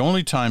 and the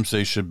only times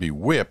they should be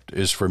whipped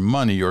is for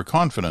money or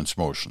confidence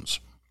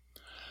motions.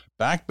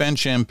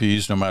 Backbench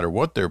MPs, no matter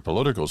what their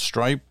political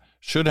stripe,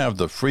 should have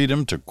the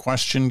freedom to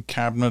question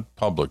cabinet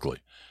publicly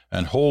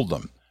and hold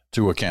them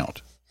to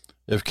account.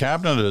 If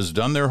cabinet has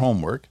done their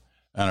homework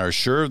and are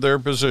sure of their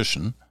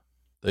position,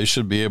 they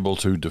should be able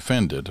to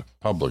defend it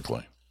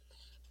publicly.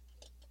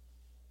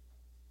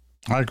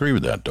 I agree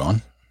with that,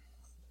 Don.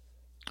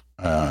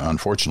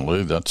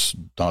 Unfortunately, that's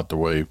not the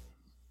way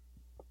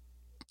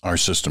our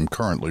system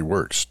currently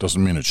works.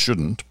 Doesn't mean it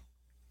shouldn't,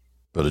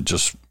 but it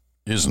just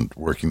isn't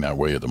working that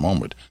way at the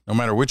moment, no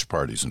matter which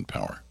party's in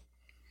power.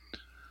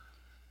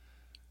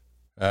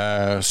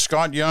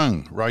 Scott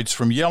Young writes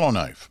from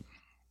Yellowknife.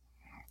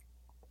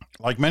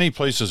 Like many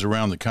places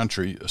around the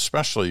country,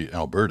 especially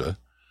Alberta,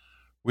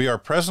 we are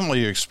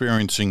presently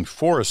experiencing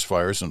forest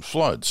fires and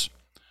floods.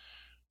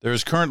 There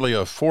is currently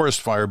a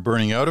forest fire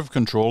burning out of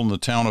control in the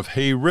town of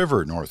Hay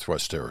River,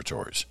 Northwest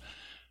Territories.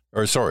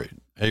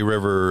 Hay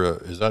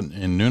River, is that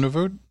in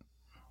Nunavut?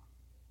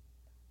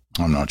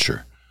 I'm not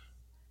sure.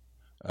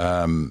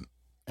 And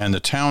the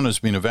town has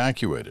been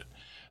evacuated.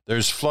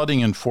 There's flooding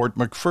in Fort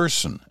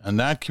McPherson, and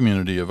that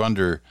community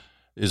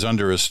is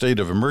under a state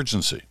of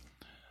emergency.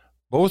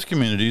 Both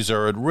communities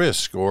are at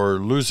risk or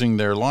losing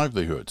their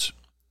livelihoods.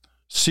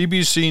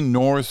 CBC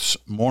North's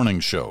morning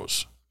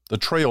shows, The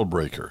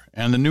Trailbreaker,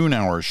 and the noon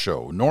hour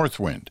show,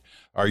 Northwind,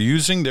 are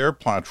using their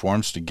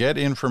platforms to get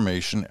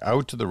information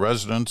out to the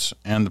residents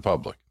and the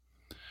public,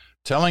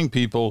 telling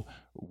people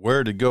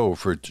where to go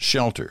for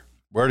shelter,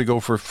 where to go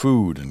for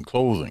food and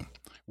clothing,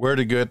 where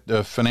to get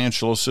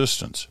financial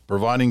assistance,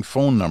 providing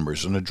phone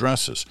numbers and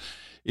addresses.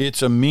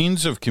 It's a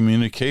means of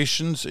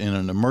communications in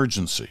an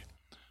emergency.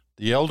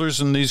 The elders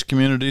in these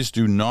communities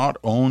do not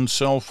own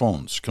cell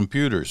phones,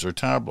 computers, or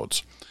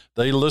tablets.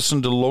 They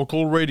listen to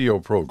local radio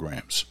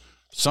programs,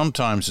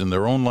 sometimes in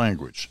their own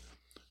language.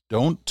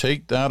 Don't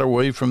take that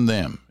away from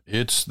them.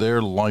 It's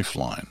their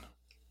lifeline.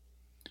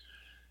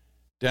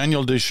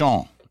 Daniel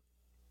Deschamps.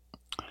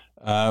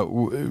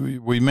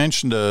 We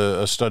mentioned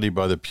a study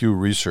by the Pew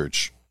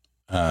Research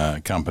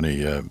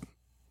company,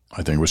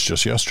 I think it was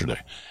just yesterday.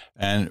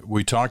 And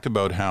we talked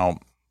about how,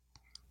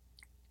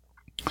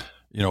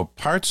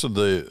 parts of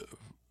the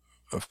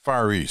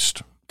Far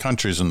East,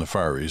 countries in the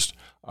Far East,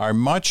 are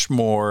much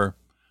more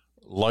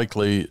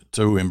likely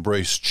to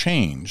embrace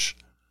change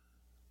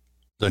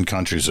than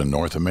countries in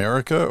North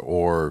America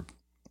or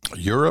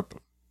Europe.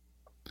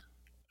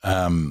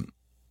 And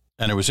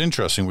it was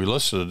interesting. We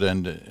listed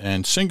it,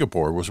 and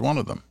Singapore was one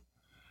of them.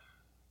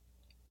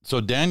 So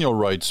Daniel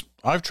writes,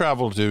 I've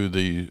traveled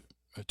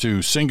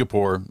to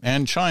Singapore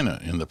and China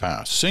in the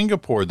past.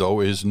 Singapore, though,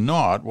 is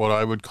not what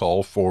I would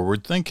call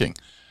forward thinking.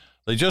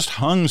 They just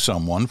hung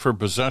someone for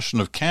possession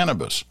of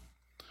cannabis.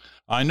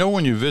 I know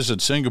when you visit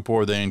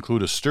Singapore, they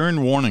include a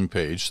stern warning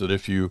page that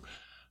if you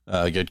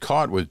get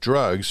caught with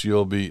drugs,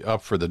 you'll be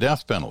up for the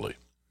death penalty.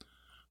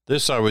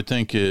 This, I would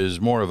think, is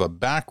more of a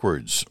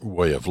backwards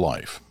way of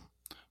life.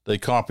 They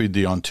copied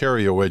the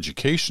Ontario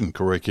education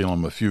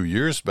curriculum a few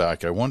years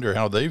back. I wonder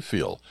how they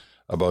feel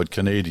about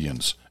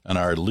Canadians and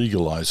our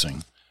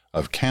legalizing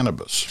of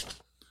cannabis.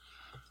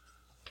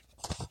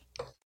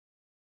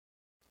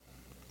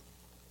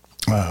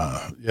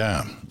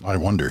 Yeah, I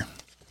wonder.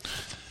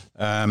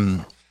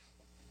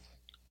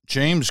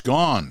 James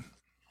Gone.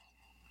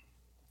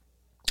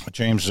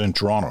 James is in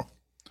Toronto.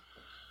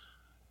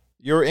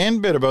 Your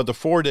end bit about the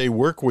 4-day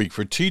work week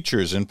for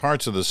teachers in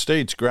parts of the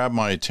States grabbed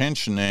my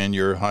attention, and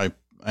you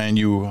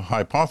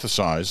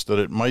hypothesized that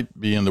it might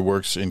be in the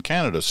works in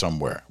Canada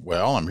somewhere.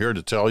 Well, I'm here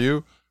to tell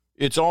you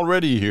it's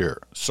already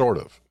here, sort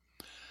of.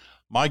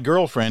 My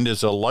girlfriend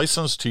is a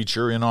licensed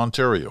teacher in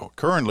Ontario.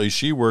 Currently,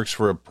 she works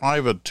for a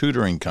private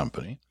tutoring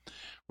company,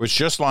 which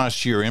just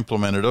last year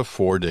implemented a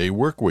 4-day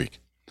work week.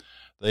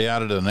 They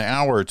added an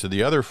hour to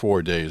the other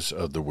 4 days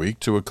of the week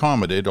to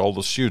accommodate all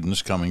the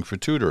students coming for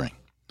tutoring.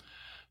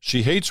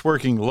 She hates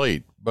working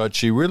late, but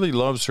she really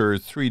loves her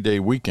 3-day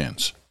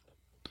weekends.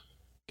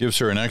 Gives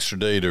her an extra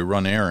day to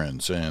run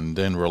errands and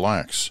then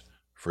relax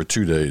for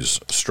 2 days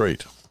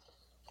straight.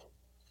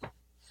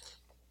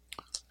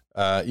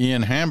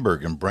 Ian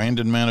Hamburg in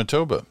Brandon,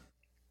 Manitoba.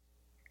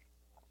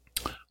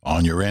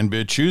 On your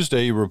NBIT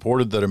Tuesday, you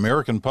reported that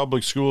American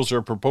public schools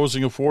are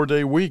proposing a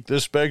 4-day week.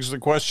 This begs the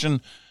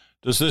question,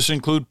 does this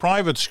include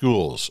private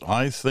schools?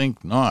 I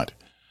think not.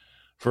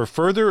 For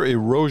further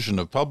erosion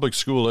of public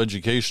school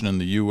education in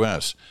the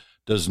U.S.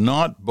 does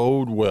not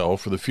bode well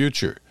for the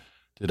future.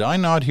 Did I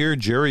not hear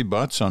Jerry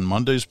Butts on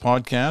Monday's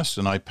podcast?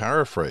 And I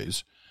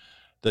paraphrase,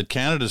 that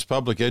Canada's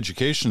public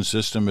education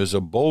system is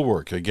a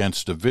bulwark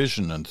against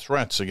division and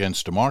threats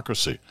against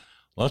democracy.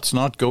 Let's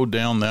not go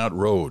down that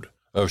road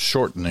of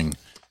shortening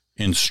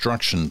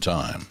instruction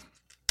time.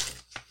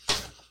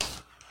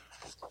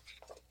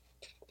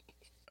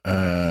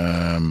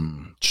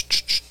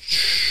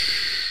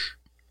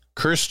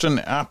 Kirsten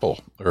Appel.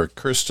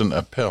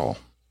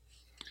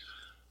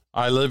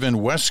 I live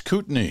in West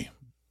Kootenay,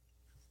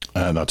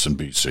 that's in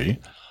BC.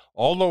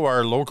 Although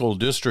our local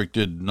district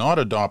did not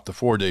adopt the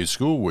 4-day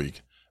school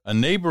week, a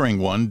neighboring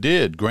one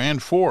did,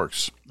 Grand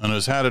Forks, and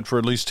has had it for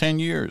at least 10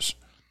 years.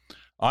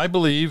 I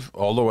believe,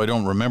 although I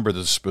don't remember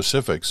the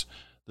specifics,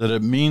 that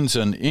it means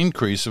an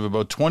increase of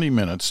about 20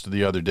 minutes to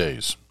the other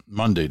days,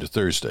 Monday to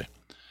Thursday.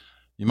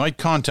 You might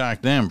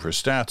contact them for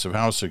stats of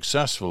how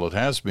successful it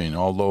has been,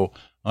 although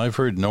I've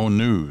heard no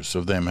news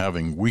of them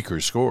having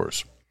weaker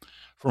scores.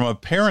 From a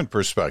parent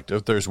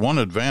perspective, there's one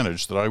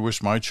advantage that I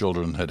wish my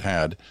children had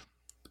had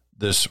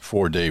this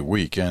 4-day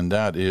week, and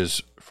that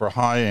is for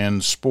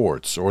high-end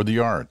sports or the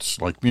arts,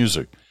 like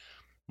music.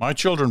 My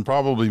children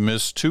probably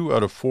miss 2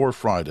 out of 4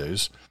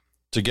 Fridays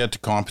to get to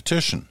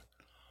competition.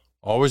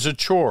 Always a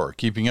chore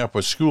keeping up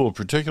with school,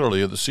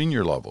 particularly at the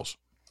senior levels.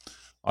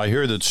 I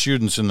hear that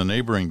students in the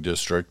neighboring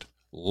district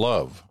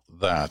love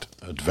that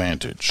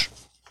advantage.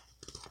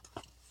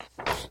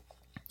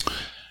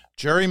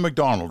 Jerry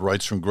McDonald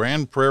writes from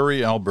Grand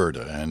Prairie,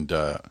 Alberta, and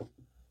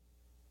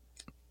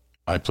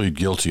I plead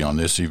guilty on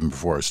this even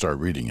before I start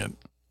reading it.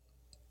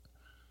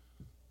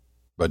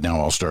 But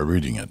now I'll start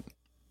reading it.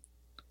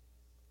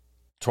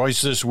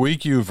 Twice this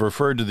week, you've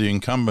referred to the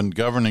incumbent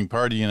governing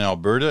party in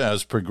Alberta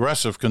as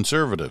progressive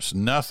conservatives.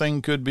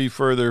 Nothing could be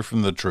further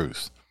from the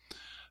truth.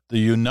 The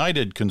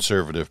United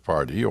Conservative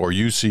Party, or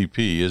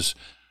UCP, is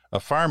a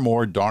far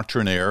more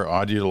doctrinaire,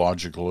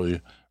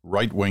 ideologically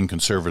right-wing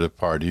conservative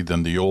party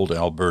than the old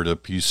Alberta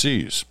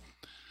PCs.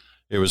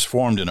 It was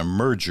formed in a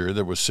merger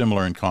that was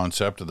similar in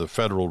concept to the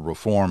Federal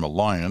Reform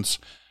Alliance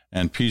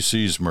and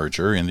PC's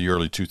merger in the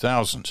early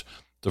 2000s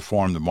to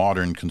form the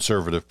modern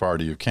Conservative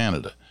Party of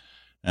Canada.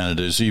 And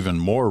it is even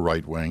more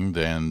right-wing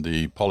than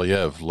the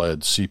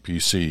Poilievre-led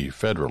CPC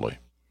federally.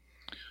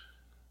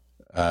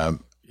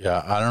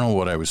 Yeah, I don't know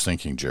what I was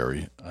thinking,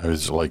 Jerry. I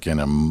was like in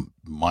a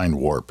mind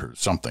warp or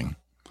something.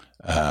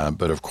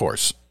 But of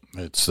course,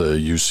 it's the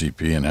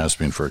UCP and has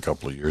been for a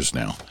couple of years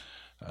now,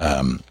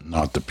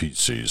 not the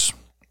PCs.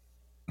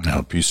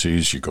 Now,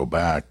 PCs, you go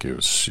back, it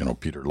was,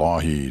 Peter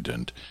Lougheed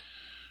and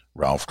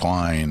Ralph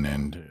Klein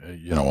and,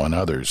 and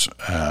others.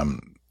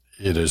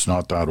 It is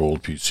not that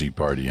old PC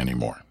party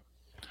anymore.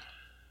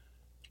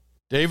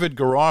 David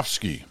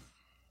Gorofsky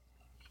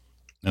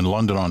in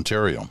London,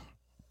 Ontario.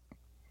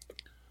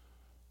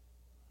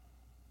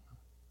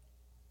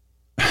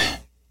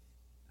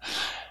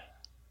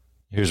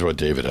 Here's what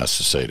David has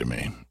to say to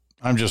me.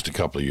 I'm just a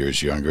couple of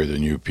years younger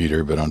than you,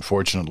 Peter, but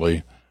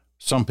unfortunately,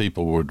 some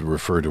people would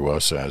refer to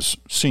us as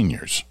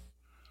seniors.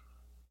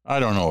 I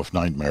don't know if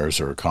nightmares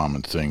are a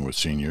common thing with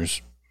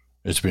seniors.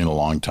 It's been a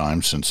long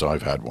time since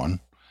I've had one.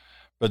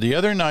 But the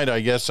other night, I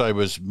guess I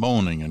was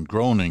moaning and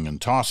groaning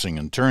and tossing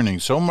and turning,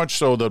 so much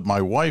so that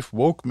my wife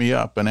woke me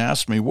up and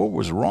asked me what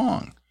was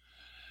wrong.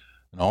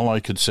 And all I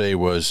could say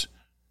was,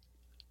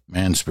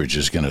 Mansbridge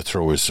is going to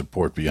throw his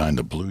support behind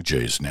the Blue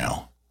Jays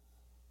now.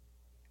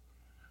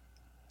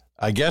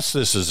 I guess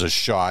this is a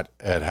shot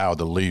at how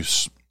the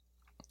Leafs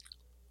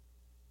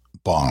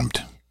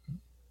bombed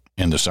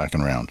in the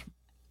second round,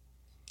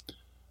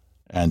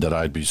 and that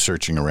I'd be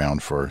searching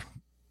around for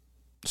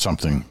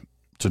something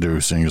to do,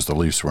 seeing as the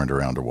Leafs weren't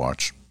around to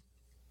watch.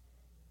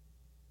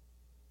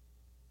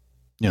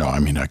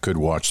 I could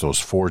watch those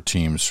 4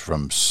 teams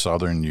from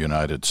southern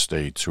United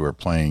States who are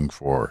playing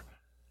for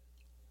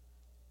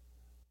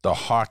the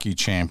hockey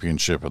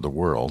championship of the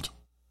world.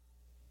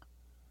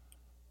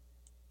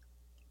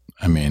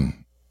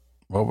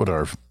 What would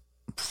our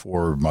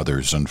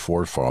foremothers and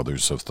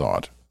forefathers have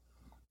thought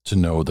to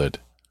know that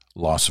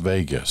Las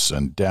Vegas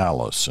and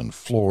Dallas and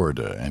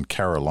Florida and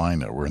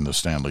Carolina were in the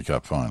Stanley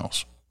Cup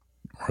Finals,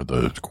 or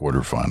the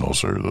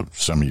quarterfinals, or the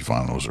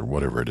semifinals, or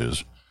whatever it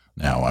is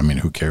now?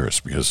 Who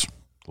cares? Because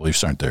the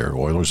Leafs aren't there,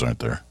 Oilers aren't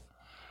there.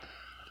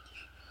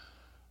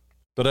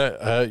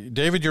 But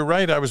David, you're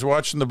right. I was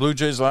watching the Blue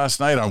Jays last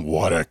night.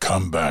 What a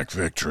comeback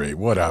victory!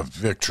 What a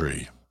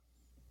victory!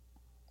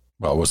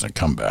 Well, it wasn't a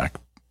comeback,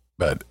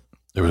 but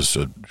it was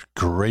a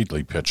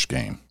greatly pitched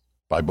game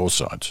by both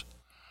sides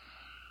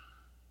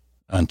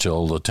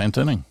until the 10th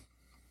inning,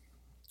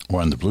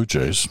 when the Blue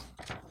Jays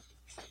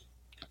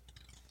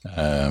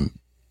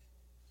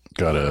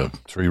got a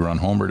 3-run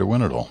homer to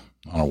win it all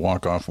on a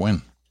walk-off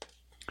win.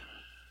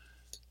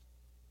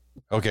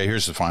 Okay,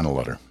 here's the final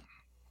letter.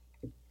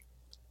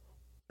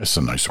 It's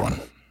a nice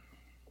one.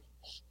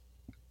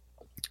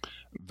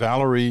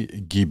 Valerie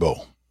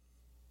Guibault,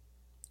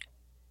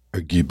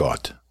 or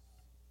Guibot,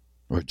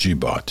 or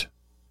Gbot.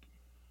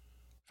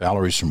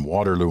 Valerie's from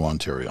Waterloo,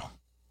 Ontario.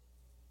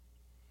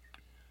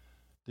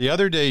 The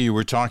other day you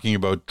were talking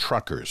about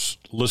truckers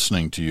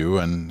listening to you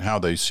and how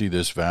they see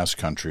this vast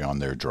country on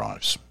their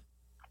drives.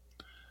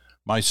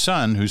 My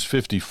son, who's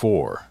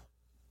 54,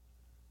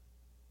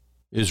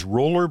 is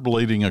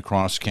rollerblading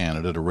across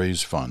Canada to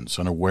raise funds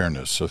and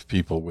awareness of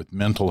people with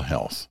mental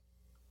health.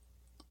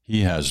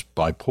 He has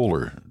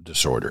bipolar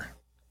disorder.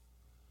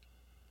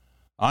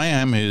 I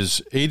am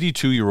his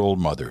 82-year-old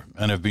mother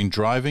and have been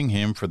driving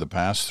him for the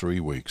past 3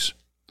 weeks,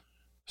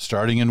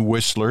 starting in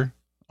Whistler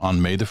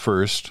on May the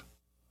 1st,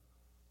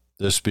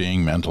 this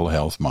being Mental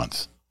Health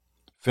Month.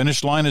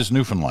 Finish line is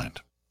Newfoundland.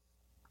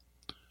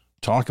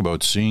 Talk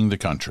about seeing the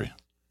country.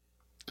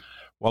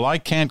 While I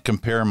can't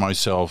compare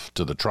myself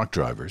to the truck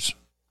drivers,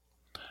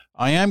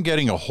 I am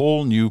getting a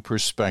whole new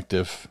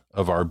perspective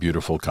of our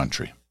beautiful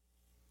country.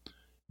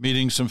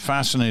 Meeting some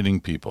fascinating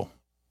people.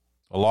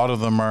 A lot of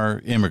them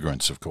are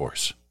immigrants, of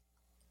course.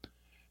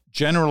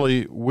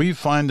 Generally, we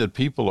find that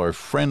people are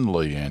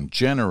friendly and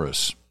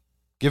generous,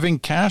 giving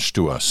cash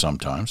to us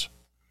sometimes.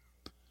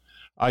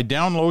 I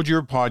download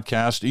your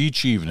podcast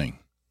each evening,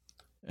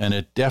 and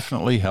it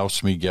definitely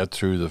helps me get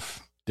through the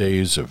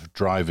days of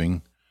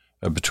driving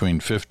between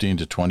 15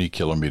 to 20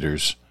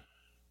 kilometers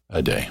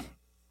a day,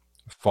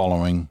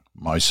 following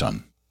my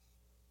son.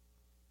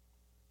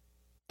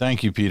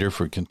 Thank you, Peter,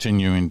 for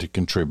continuing to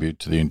contribute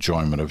to the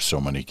enjoyment of so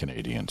many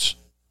Canadians.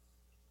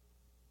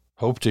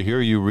 Hope to hear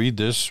you read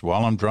this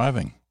while I'm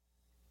driving.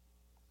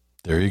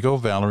 There you go,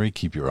 Valerie.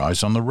 Keep your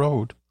eyes on the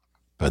road.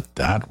 But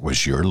that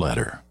was your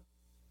letter.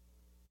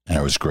 And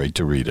it was great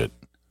to read it.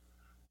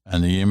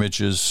 And the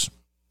images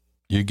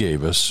you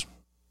gave us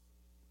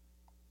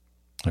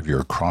of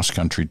your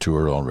cross-country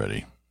tour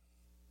already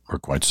were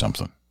quite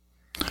something.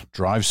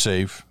 Drive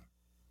safe.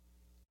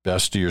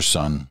 Best to your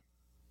son.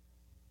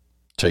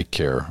 Take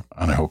care.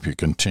 And I hope you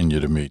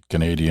continue to meet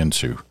Canadians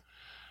who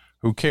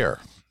care,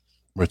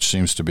 which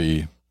seems to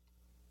be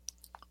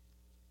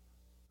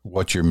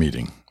what you're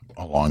meeting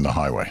along the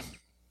highway.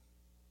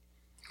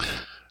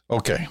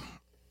 Okay.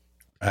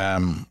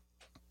 Let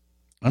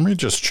me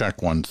just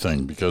check one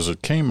thing because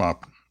it came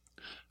up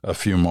a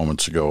few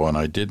moments ago and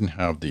I didn't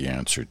have the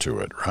answer to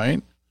it,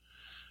 right?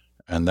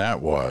 And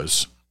that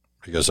was,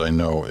 because I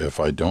know if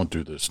I don't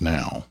do this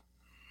now,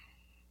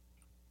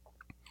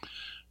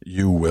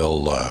 you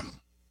will,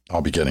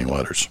 I'll be getting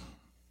letters.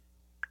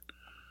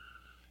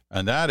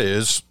 And that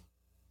is,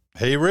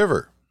 Hay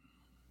River,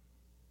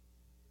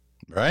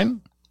 right?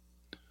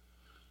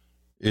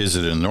 Is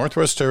it in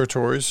Northwest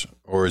Territories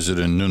or is it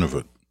in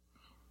Nunavut?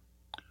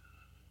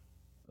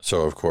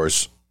 So, of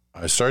course,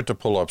 I start to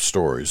pull up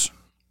stories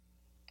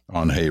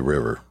on Hay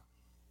River.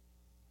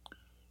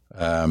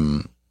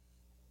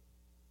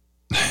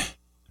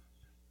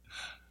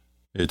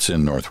 It's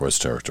in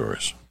Northwest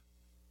Territories,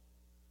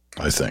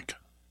 I think.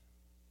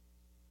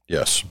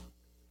 Yes.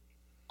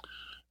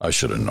 I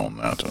should have known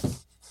that.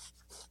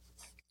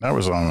 That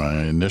was on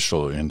my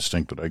initial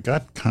instinct, but I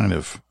got kind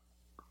of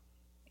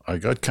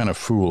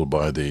fooled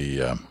by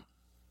the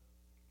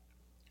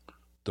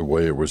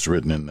way it was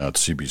written in that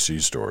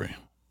CBC story.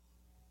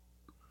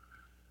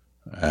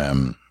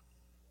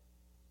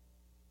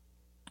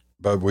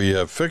 But we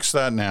have fixed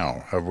that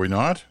now, have we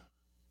not?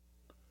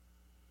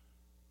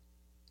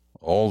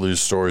 All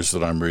these stories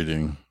that I'm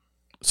reading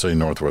say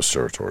Northwest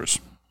Territories.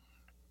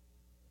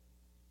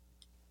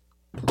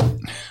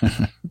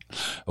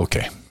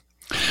 Okay.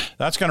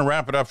 That's going to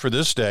wrap it up for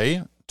this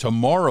day.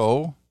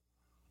 Tomorrow,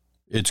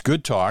 it's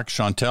Good Talk.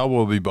 Chantel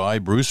will be by.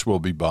 Bruce will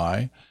be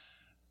by.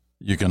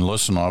 You can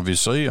listen,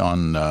 obviously,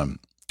 on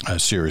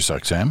Sirius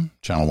XM,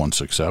 channel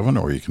 167,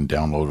 or you can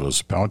download it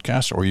as a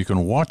podcast, or you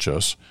can watch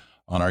us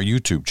on our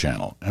YouTube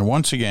channel. And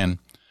once again,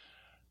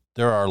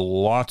 there are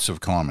lots of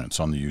comments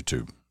on the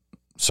YouTube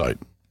site.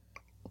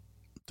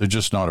 They're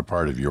just not a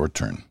part of Your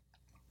Turn.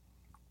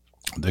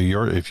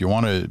 If you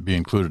want to be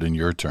included in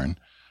Your Turn,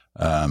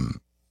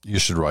 you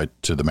should write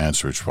to the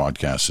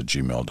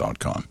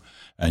manswitchpodcast@gmail.com.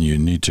 And you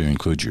need to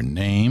include your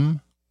name,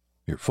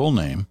 your full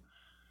name,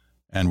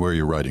 and where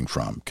you're writing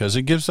from, because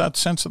it gives that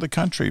sense of the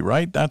country,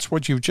 right? That's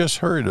what you've just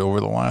heard over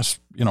the last,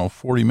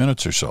 40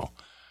 minutes or so.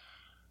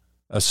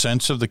 A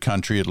sense of the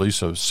country, at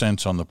least a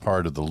sense on the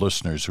part of the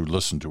listeners who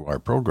listen to our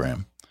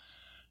program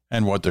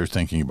and what they're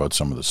thinking about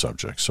some of the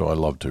subjects. So I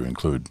love to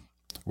include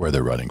where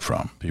they're writing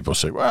from. People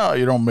say, well,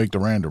 you don't make the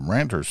Random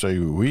Ranter say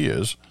who he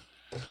is.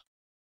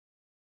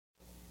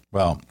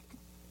 Well,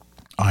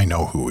 I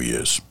know who he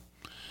is.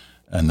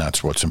 And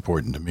that's what's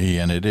important to me.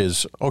 And it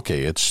is,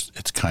 okay, it's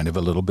kind of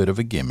a little bit of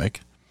a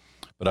gimmick,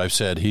 but I've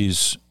said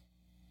he's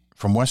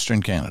from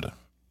Western Canada.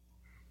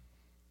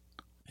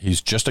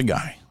 He's just a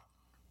guy.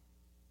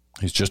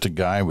 He's just a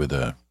guy with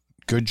a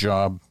good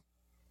job,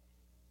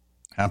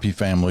 happy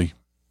family,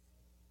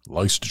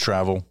 likes to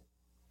travel,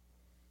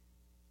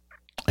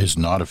 is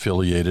not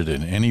affiliated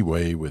in any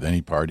way with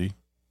any party.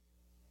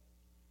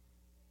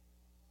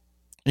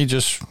 He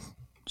just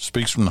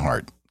speaks from the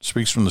heart,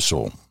 speaks from the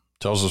soul,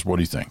 tells us what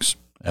he thinks,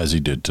 as he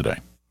did today.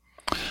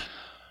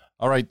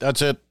 All right,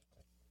 that's it.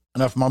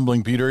 Enough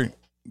mumbling, Peter.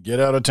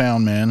 Get out of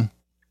town, man.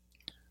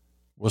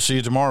 We'll see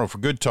you tomorrow for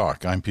Good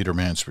Talk. I'm Peter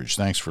Mansbridge.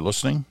 Thanks for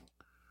listening.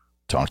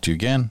 Talk to you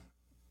again,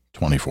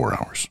 24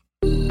 hours.